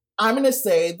 sense. I'm going to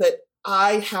say that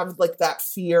I have like that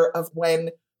fear of when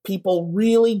people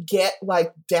really get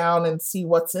like down and see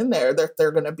what's in there, that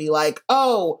they're going to be like,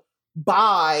 oh,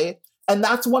 bye. And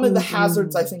that's one of the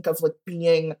hazards, I think, of like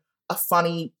being a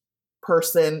funny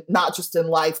person, not just in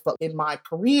life, but in my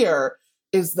career,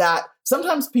 is that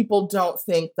sometimes people don't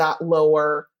think that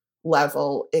lower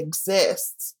level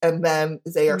exists. And then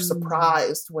they are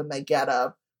surprised when they get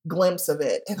a glimpse of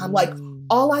it. And I'm like,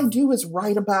 all I do is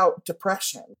write about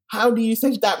depression. How do you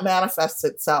think that manifests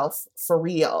itself for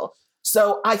real?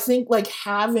 So I think like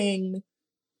having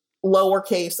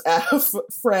lowercase f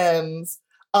friends,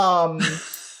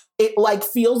 it like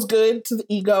feels good to the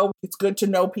ego. It's good to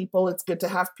know people. It's good to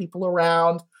have people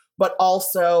around. But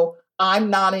also I'm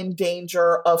not in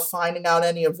danger of finding out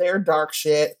any of their dark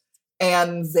shit,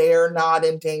 and they're not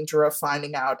in danger of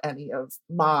finding out any of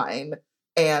mine,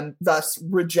 and thus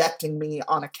rejecting me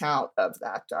on account of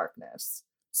that darkness.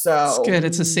 So It's good.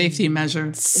 It's a safety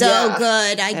measure. So Yeah.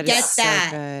 good. I That get is so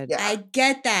that. good. Yeah. I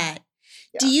get that.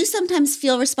 Do Yeah. you sometimes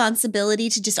feel responsibility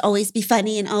to just always be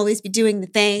funny and always be doing the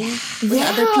thing with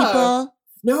other Yeah. people?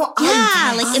 No,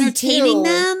 Yeah, like entertaining do.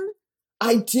 them.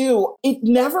 I do. It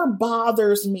never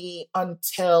bothers me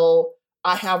until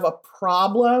I have a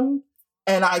problem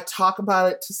and I talk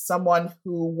about it to someone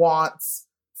who wants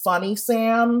funny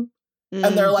Sam.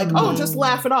 And they're like, oh, just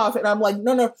laugh it off. And I'm like,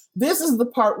 no, this is the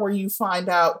part where you find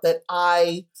out that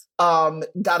I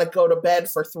got to go to bed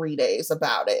for 3 days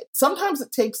about it. Sometimes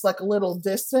it takes like a little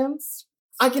distance.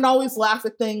 I can always laugh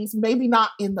at things, maybe not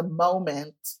in the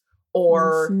moment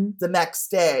or Mhm. the next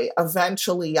day.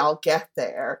 Eventually I'll get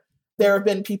there. There have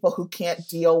been people who can't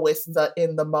deal with the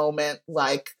in the moment,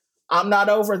 like, I'm not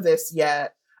over this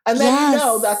yet. And then you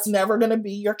know Yes. that's never going to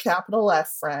be your capital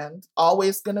F friend.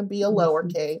 Always going to be a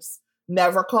lowercase.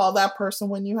 Never call that person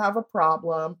when you have a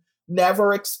problem.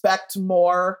 Never expect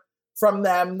more from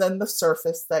them than the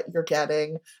surface that you're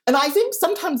getting. And I think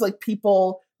sometimes like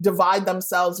people divide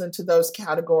themselves into those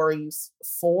categories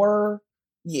for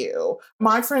you.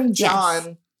 My friend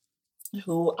John,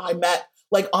 who I met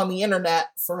like on the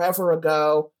internet forever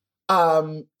ago,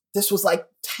 this was like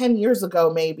 10 years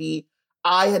ago maybe,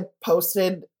 I had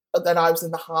posted that I was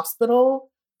in the hospital.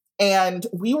 And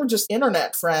we were just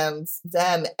internet friends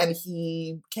then. And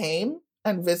he came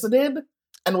and visited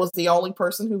and was the only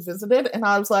person who visited. And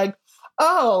I was like,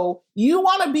 oh, you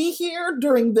want to be here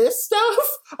during this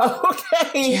stuff?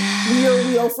 Okay, we're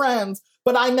real friends.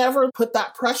 But I never put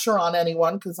that pressure on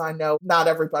anyone because I know not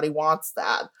everybody wants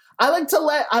that. I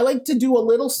like to do a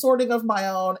little sorting of my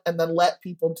own and then let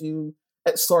people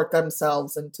sort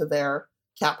themselves into their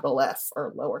capital F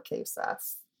or lowercase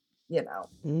f, you know.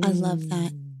 I love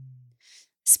that.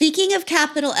 Speaking of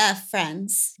capital F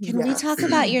friends, can we Yeah. talk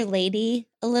about your lady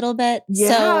a little bit? So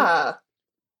Yeah,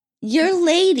 your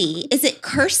lady, is it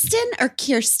Kirsten or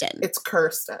Kirsten? it's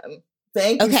Kirsten.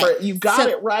 Thank you Okay, for it. You got so-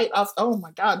 it right off. Oh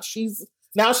my God, she's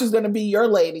going to be your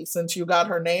lady since you got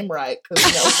her name right. Because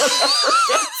no one ever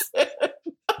gets it.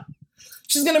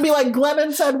 She's going to be like,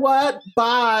 Glennon said what?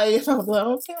 Bye. And I'm like,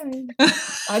 okay.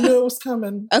 I knew it was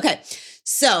coming. Okay.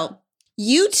 So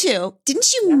you two,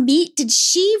 didn't you Yeah. meet? Did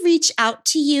she reach out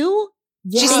to you?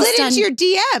 Yeah. She Based slid on- into your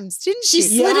DMs, didn't She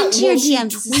she? slid into your she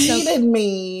DMs. This is so- tweeted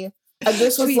me. And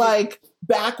this was Tweeted. like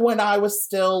back when I was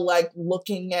still like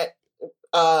looking at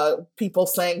people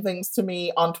saying things to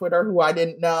me on Twitter who I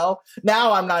didn't know.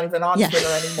 Now I'm not even on Yeah. Twitter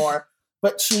anymore.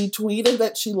 But she tweeted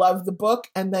that she loved the book.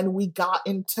 And then we got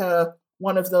into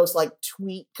one of those like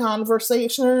tweet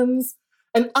conversations.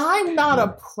 And I'm not a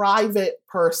private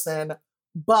person,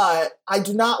 but I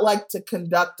do not like to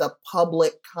conduct a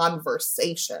public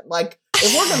conversation. Like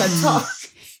if we're going to talk,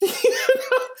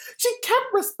 she kept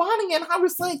responding and I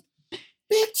was like,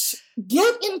 bitch,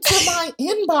 get into my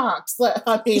inbox. Like,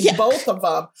 I mean, Yeah. both of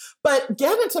them, but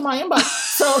get into my inbox.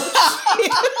 So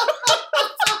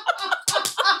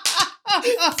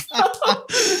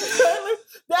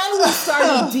then we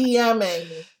started DMing.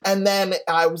 And then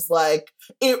I was like,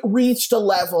 it reached a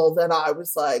level that I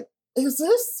was like, this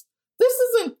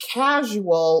isn't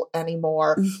casual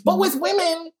anymore. But with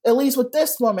women, at least with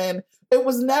this woman, it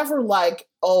was never like,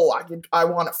 oh, I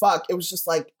want to fuck. It was just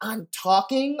like, I'm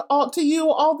talking to you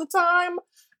all the time.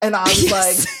 And I was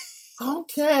Yes. like,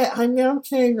 okay, I'm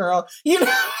okay, girl. You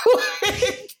know,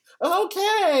 like,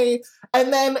 okay.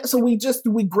 And then, so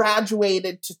we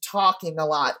graduated to talking a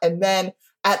lot. And then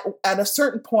at a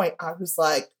certain point, I was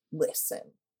like, listen,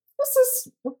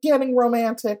 we're getting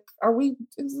romantic.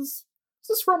 Is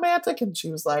this romantic? And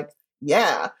she was like,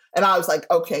 yeah. And I was like,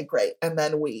 okay, great. And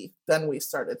then we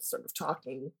started sort of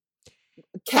talking. That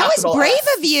was capital brave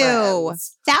F of you.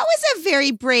 friends. That was a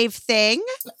very brave thing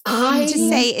to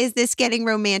say, is this getting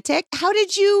romantic? How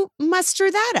did you muster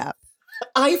that up?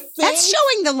 I think That's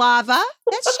showing the lava.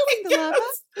 That's showing the lava.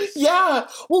 Yes. Yeah.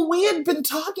 Well, we had been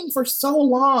talking for so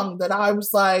long that I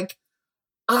was like,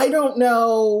 I don't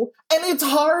know. And it's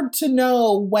hard to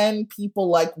know when people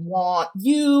like want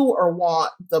you or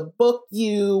want the book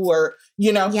you or,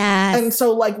 you know. Yes. And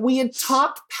so like we had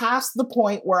talked past the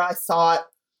point where I thought,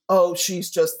 oh, she's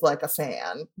just like a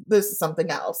fan. This is something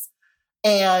else.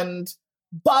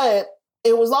 But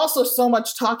it was also so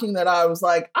much talking that I was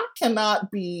like, I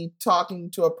cannot be talking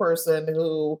to a person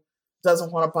who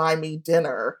doesn't want to buy me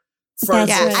dinner. For That's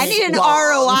Yeah, this I need an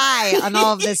long. ROI on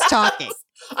all of this talking.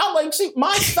 I'm like,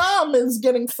 my thumb is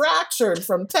getting fractured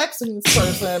from texting this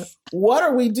person. What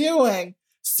are we doing?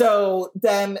 So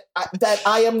then that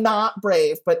I am not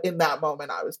brave, but in that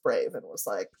moment I was brave and was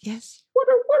like, Yes.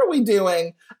 what are we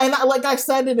doing? And I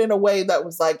said it in a way that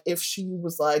was like, if she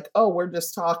was like, oh, we're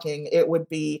just talking, it would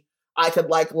be, I could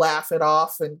like laugh it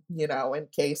off and, in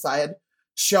case I had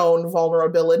shown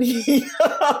vulnerability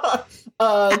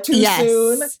too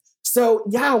soon. So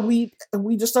yeah, we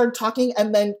just started talking,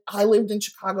 and then I lived in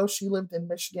Chicago, she lived in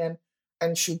Michigan,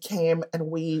 and she came and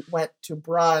we went to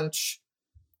brunch,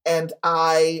 and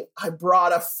I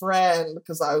brought a friend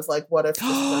because I was like, what if this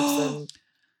person,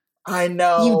 I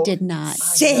know. You did not.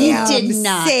 Sam, You did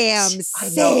not. Sam. I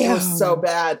know, it was so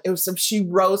bad. It was she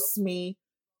roasts me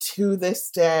to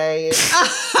this day.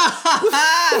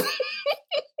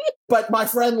 But my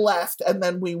friend left, and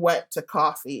then we went to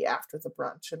coffee after the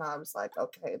brunch, and I was like,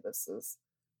 okay, this is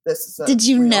a Did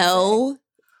you real know thing.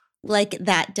 like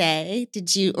that day?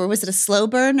 Or was it a slow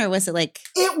burn, or was it like?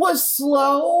 It was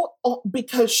slow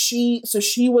because she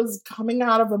was coming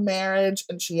out of a marriage,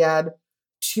 and she had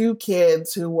 2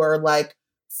 kids who were like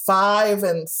 5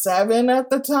 and 7 at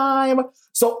the time.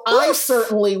 So I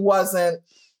certainly wasn't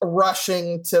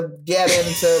rushing to get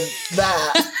into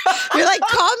that. You're like,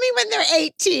 call me when they're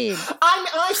 18.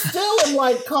 I still am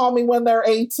like, call me when they're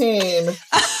 18.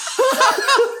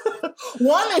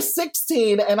 One is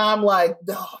 16, and I'm like,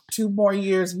 2 more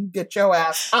years and you get your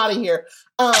ass out of here.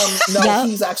 No,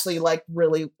 he's actually like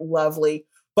really lovely.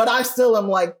 But I still am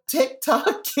like,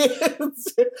 TikTok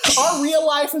kids. Our real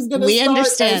life is going to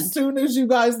start as soon as you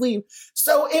guys leave.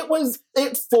 So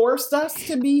it forced us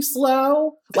to be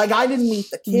slow. Like I didn't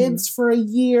meet the kids for a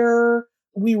year.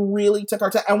 We really took our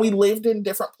time, and we lived in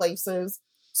different places.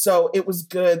 So it was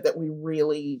good that we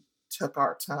really took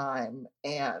our time.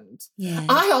 And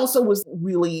I also was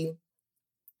really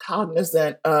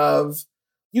cognizant of,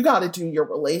 you got to do your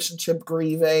relationship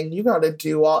grieving. You got to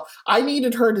do I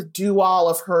needed her to do all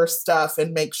of her stuff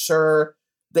and make sure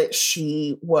that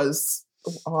she was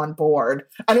on board.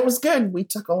 And it was good. We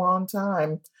took a long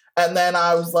time. And then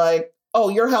I was like, oh,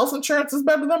 your health insurance is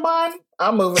better than mine?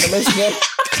 I'm moving to Michigan.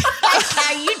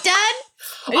 Are you done?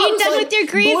 Are you done with your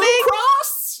grieving? Blue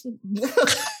Cross?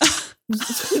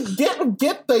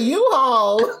 Get the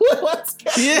U-Haul. Let's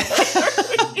get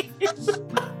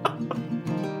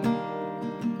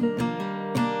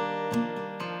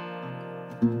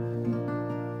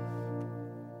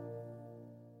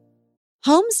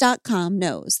Homes.com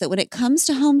knows that when it comes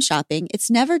to home shopping,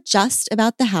 it's never just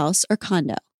about the house or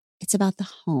condo. It's about the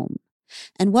home.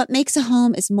 And what makes a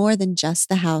home is more than just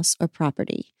the house or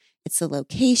property. It's the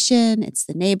location, it's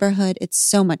the neighborhood, it's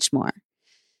so much more.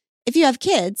 If you have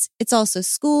kids, it's also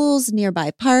schools,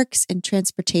 nearby parks, and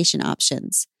transportation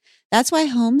options. That's why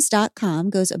Homes.com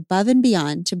goes above and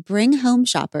beyond to bring home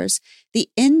shoppers the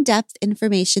in-depth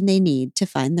information they need to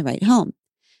find the right home.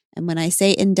 And when I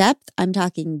say in-depth, I'm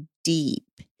talking deep.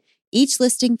 Each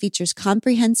listing features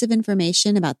comprehensive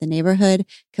information about the neighborhood,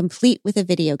 complete with a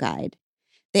video guide.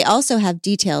 They also have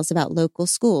details about local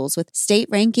schools with state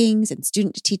rankings and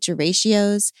student-to-teacher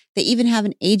ratios. They even have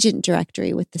an agent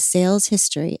directory with the sales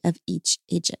history of each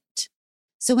agent.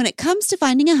 So when it comes to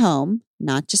finding a home,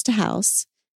 not just a house,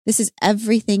 this is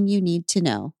everything you need to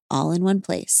know, all in one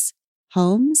place.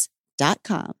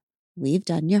 Homes.com. We've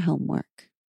done your homework.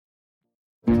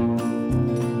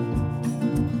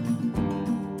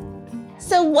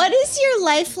 So what is your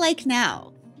life like now?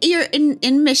 You're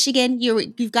in Michigan.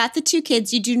 You've got the 2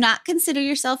 kids. You do not consider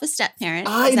yourself a step-parent.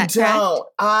 I don't. Correct?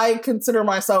 I consider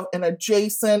myself an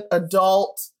adjacent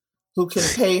adult who can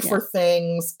pay for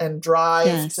things and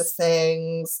drive to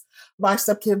things. My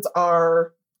stepkids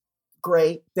are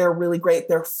great. They're really great.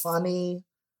 They're funny.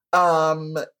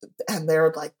 And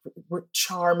they're like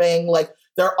charming. Like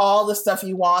they're all the stuff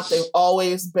you want. They've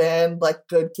always been like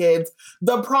good kids.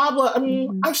 The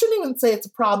problem, I shouldn't even say it's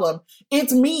a problem.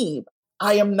 It's me.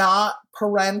 I am not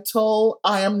parental.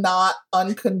 I am not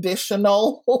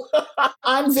unconditional.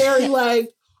 I'm very like,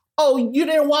 oh, you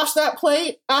didn't wash that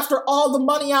plate after all the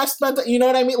money I spent. You know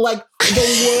what I mean? Like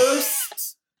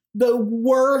the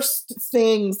worst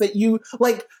things that you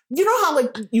like, you know how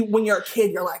like you, when you're a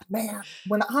kid, you're like, man,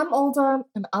 when I'm older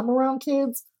and I'm around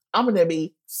kids, I'm going to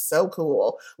be so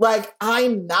cool. Like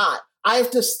I'm not. I have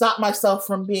to stop myself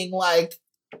from being like,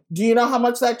 do you know how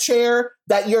much that chair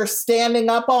that you're standing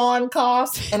up on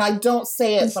costs? And I don't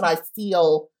say it, but I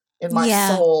feel in my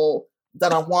soul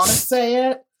that I want to say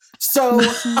it. So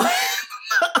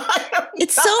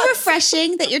it's so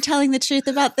refreshing that you're telling the truth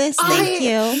about this. Thank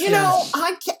you. You know,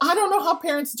 I don't know how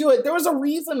parents do it. There was a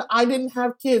reason I didn't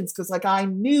have kids because like I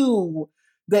knew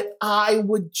that I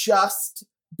would just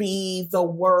be the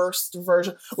worst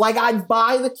version. Like, I'd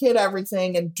buy the kid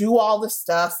everything and do all the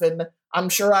stuff, and I'm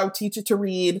sure I would teach it to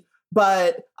read,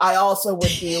 but I also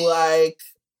would be like,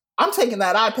 I'm taking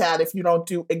that iPad if you don't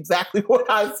do exactly what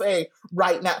I say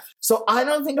right now. So I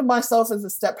don't think of myself as a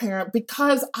step parent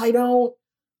because I don't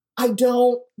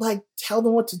like tell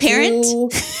them what to Parent? do.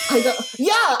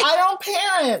 I don't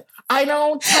parent. I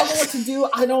don't tell them what to do.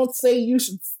 I don't say you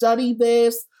should study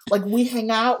this. Like, we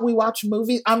hang out, we watch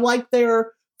movies. I'm like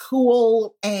their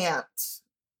cool aunt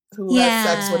who has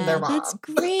sex with their mom. That's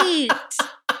great.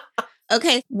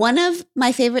 Okay. One of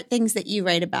my favorite things that you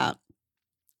write about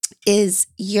is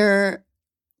your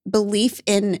belief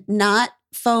in not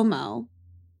FOMO,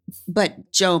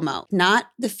 but JOMO, not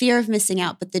the fear of missing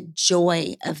out, but the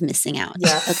joy of missing out.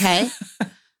 Yes. Okay.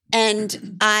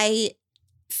 And I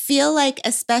feel like,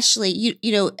 especially,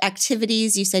 you know,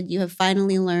 activities, you said you have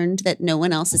finally learned that no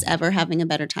one else is ever having a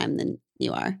better time than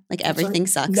you are. Like, everything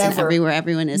sucks and everywhere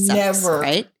everyone is sucks,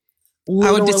 right? Literally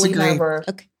I would disagree. Never.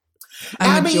 Okay.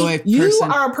 I'm Abby, a joy person. you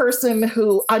are a person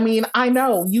who, I mean, I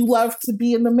know you love to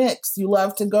be in the mix. You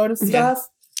love to go to stuff.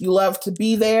 You love to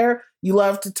be there. You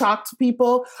love to talk to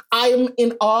people. I'm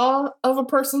in awe of a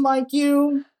person like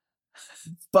you,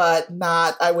 but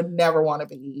I would never want to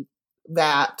be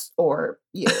that or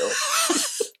you.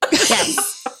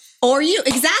 Yes. Or you.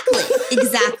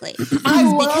 Exactly. I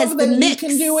love because that the you mix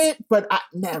can do it, but I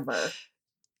never.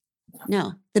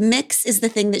 No, the mix is the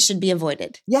thing that should be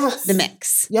avoided. Yes. The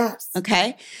mix. Yes.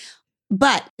 Okay.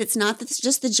 But it's not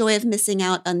just the joy of missing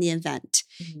out on the event.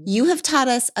 Mhm. You have taught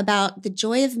us about the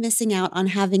joy of missing out on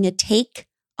having a take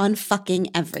on fucking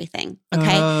everything.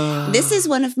 Okay. This is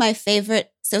one of my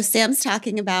favorite. So Sam's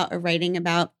talking about or writing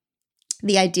about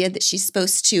the idea that she's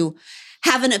supposed to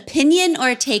have an opinion or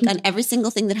a take on every single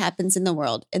thing that happens in the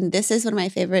world. And this is one of my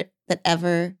favorite that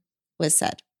ever was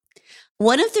said.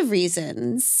 One of the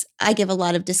reasons I give a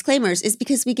lot of disclaimers is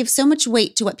because we give so much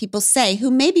weight to what people say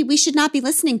who maybe we should not be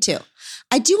listening to.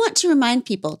 I do want to remind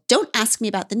people, don't ask me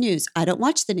about the news. I don't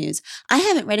watch the news. I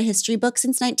haven't read a history book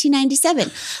since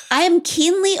 1997. I am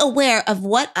keenly aware of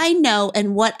what I know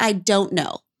and what I don't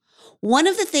know. One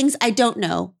of the things I don't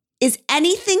know is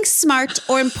anything smart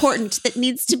or important that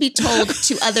needs to be told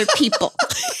to other people.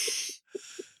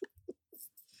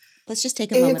 Let's just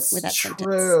take a moment with that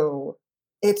sentence.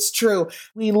 It's true.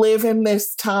 We live in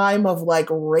this time of like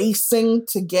racing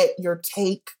to get your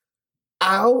take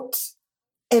out.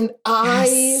 And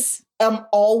I am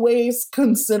always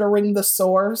considering the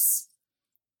source.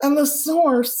 And the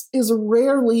source is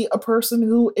rarely a person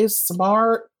who is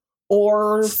smart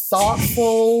or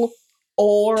thoughtful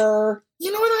or,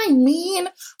 you know what I mean?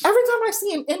 Every time I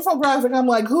see an infographic, I'm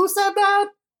like, who said that?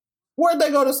 Where'd they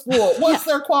go to school? What's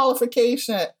their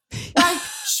qualification? Like,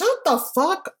 shut the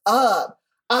fuck up.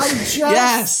 I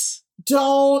just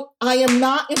I am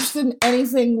not interested in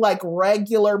anything like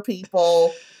regular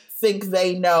people think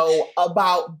they know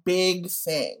about big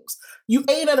things. You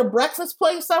ate at a breakfast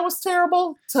place that was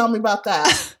terrible? Tell me about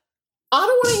that. I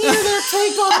don't want to hear their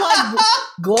take on like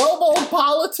global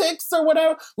politics or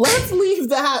whatever. Let's leave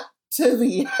that to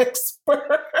the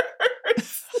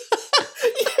experts.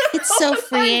 It's so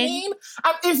freeing.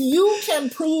 I mean? If you can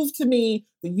prove to me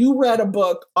that you read a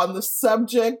book on the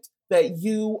subject that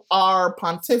you are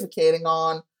pontificating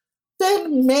on,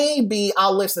 then maybe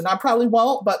I'll listen. I probably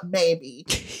won't, but maybe.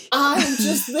 I'm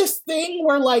just this thing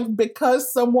where like,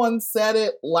 because someone said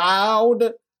it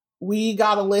loud, we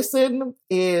gotta listen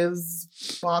is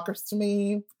bonkers to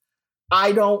me.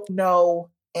 I don't know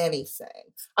anything.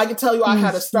 I can tell you I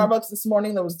had a Starbucks this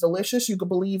morning that was delicious. You could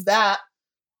believe that.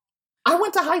 I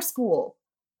went to high school.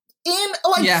 In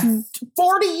like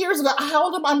 40 years ago, how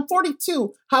old am I? I'm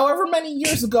 42. However many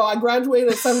years ago, I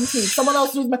graduated at 17. Someone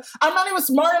else do the math. I'm not even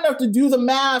smart enough to do the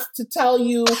math to tell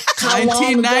you how long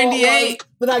ago it was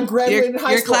that I graduated high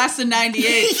school. Your class in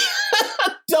 98.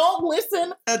 Don't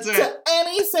listen to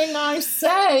anything I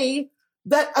say.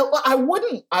 That I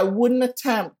wouldn't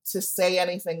attempt to say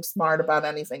anything smart about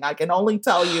anything. I can only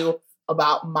tell you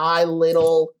about my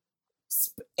little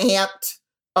ant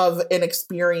of an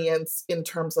experience in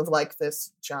terms of like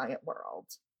this giant world.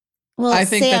 Well, I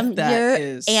think Sam, that your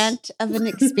is ant of an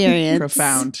experience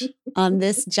profound on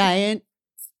this giant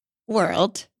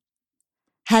world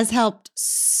has helped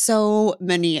so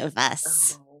many of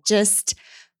us just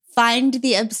find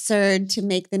the absurd to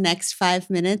make the next 5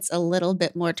 minutes a little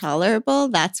bit more tolerable.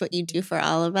 That's what you do for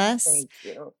all of us. Thank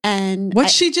you. And what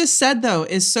she just said, though,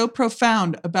 is so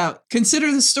profound about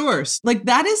consider the source. Like,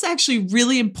 that is actually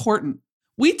really important.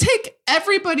 We take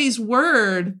everybody's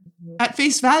word at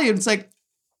face value. It's like,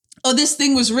 oh, this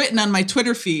thing was written on my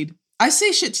Twitter feed. I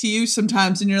say shit to you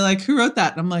sometimes and you're like, who wrote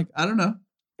that? And I'm like, I don't know.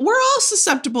 we're all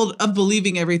susceptible of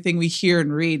believing everything we hear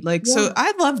and read. Like, so Yeah.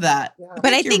 I love that. Yeah.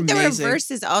 But I you're think the amazing.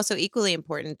 reverse is also equally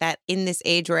important, that in this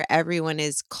age where everyone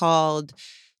is called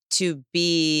to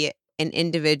be an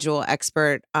individual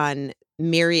expert on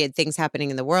myriad things happening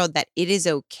in the world, that it is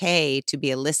okay to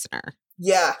be a listener.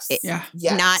 Yes. Yeah.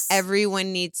 Yes. Not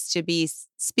everyone needs to be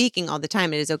speaking all the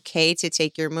time. It is okay to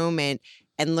take your moment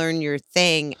and learn your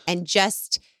thing and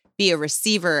just be a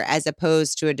receiver as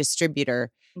opposed to a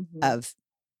distributor Mhm. of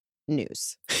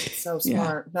news. So Yeah,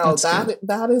 smart. No, that's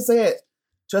that is it.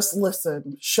 Just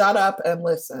listen. Shut up and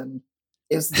listen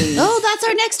is the Oh, that's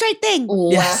our next right thing.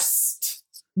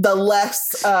 the less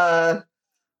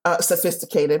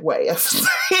sophisticated way of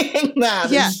saying that.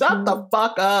 is Yeah. shut the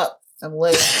fuck up and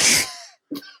listen.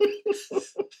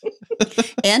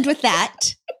 And with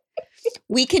that,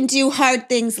 we can do hard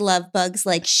things, love bugs,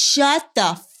 like shut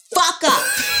the fuck up.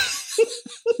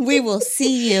 We will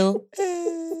see you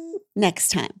next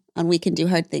time on We Can Do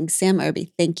Hard Things. Sam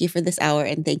Irby, thank you for this hour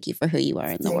and thank you for who you are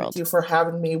in the Thank world. you for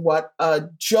having me. What a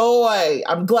joy.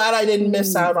 I'm glad I didn't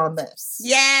miss out on this.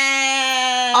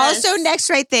 Yes. Also, next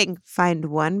right thing, find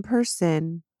one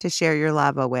person to share your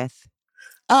lava with.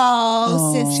 Oh,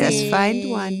 Oh. sissy. Just find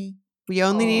one. We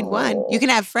only need one. You can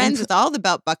have friends with all the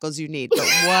belt buckles you need, but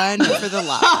one for the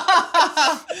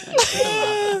lava.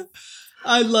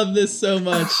 I love this so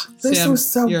much. This Sam, was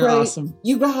so you're great. awesome.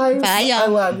 You guys, Bye, y'all. I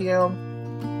love you.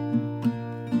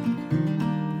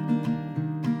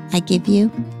 I give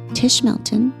you Tish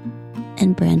Melton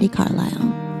and Brandy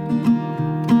Carlisle.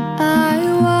 I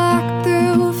walked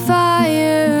through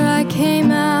fire, I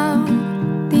came out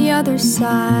the other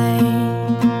side.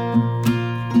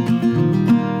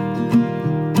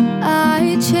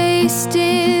 I chased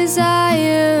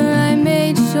desire, I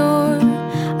made sure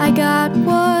I got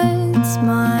what's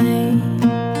mine.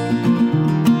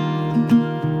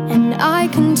 And I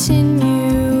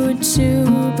continue to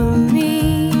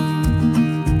believe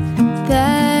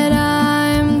that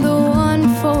I'm the one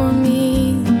for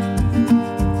me.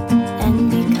 And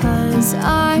because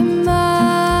I'm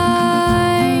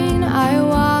mine, I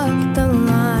walk the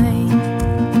line.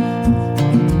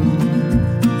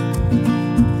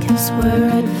 'Cause we're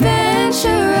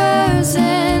adventurers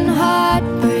and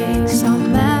heartbreaks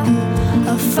on map,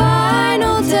 a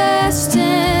final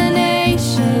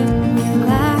destination we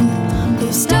lack.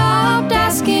 We've stopped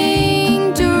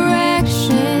asking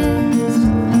directions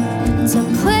to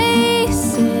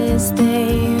places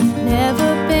they've never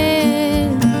been.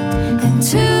 And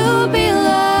to be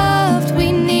loved,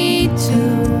 we need to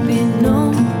be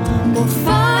known. We'll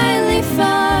finally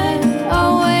find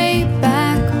our way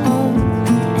back home.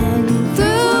 And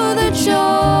through the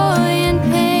joy and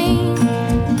pain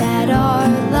that our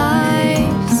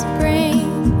lives bring,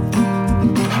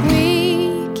 we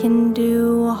can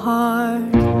do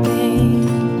hard things.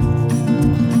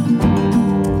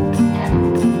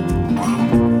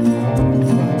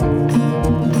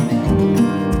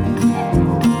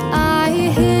 I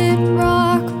hit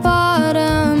rock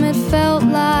bottom, it felt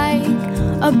like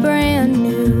a brand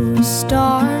new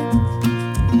start.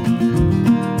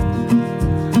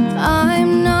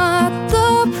 I'm not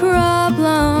the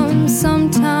problem,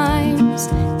 sometimes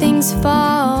things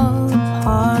fall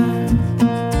apart.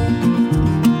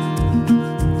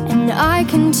 And I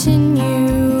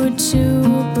continue to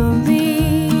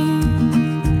believe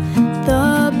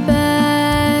the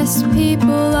best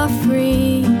people are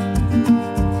free.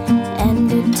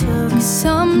 And it took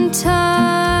some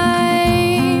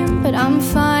time, but I'm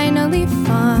finally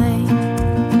fine.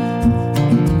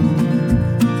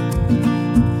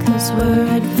 'Cause we're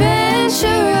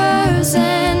adventurers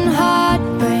and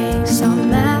heartbreaks on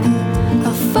map,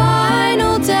 a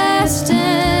final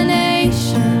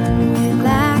destination we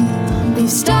lack. We've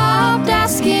stopped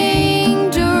asking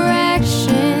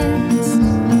directions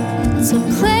to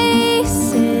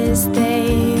places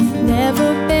they've never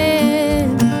been.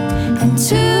 And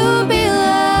to be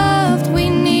loved, we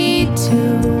need to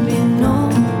be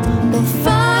known. We'll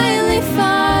finally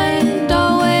find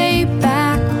our way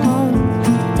back home.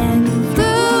 And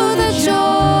through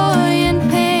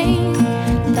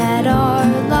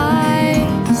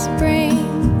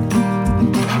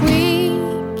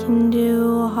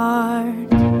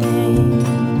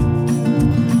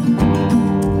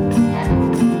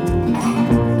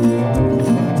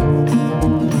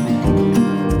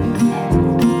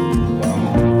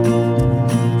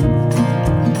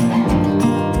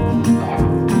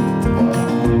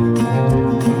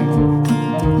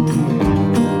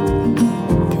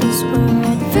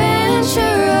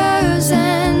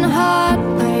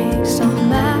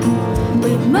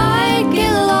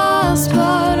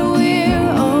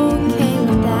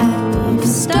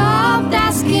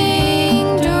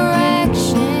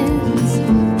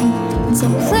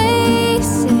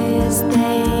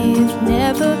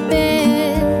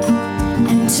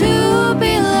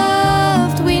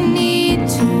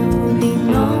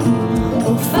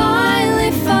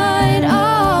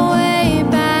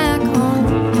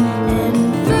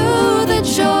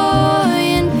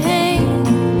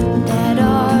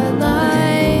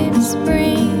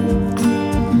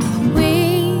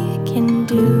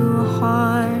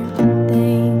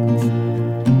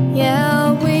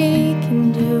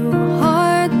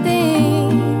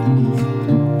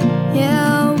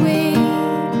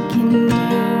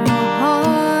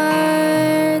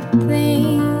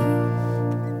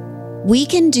We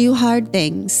Can Do Hard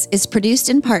Things is produced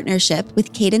in partnership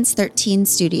with Cadence 13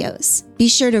 Studios. Be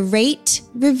sure to rate,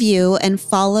 review, and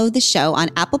follow the show on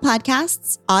Apple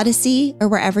Podcasts, Odyssey, or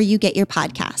wherever you get your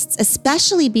podcasts.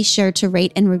 Especially be sure to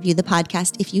rate and review the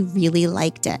podcast if you really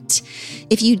liked it.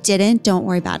 If you didn't, don't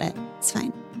worry about it. It's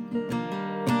fine.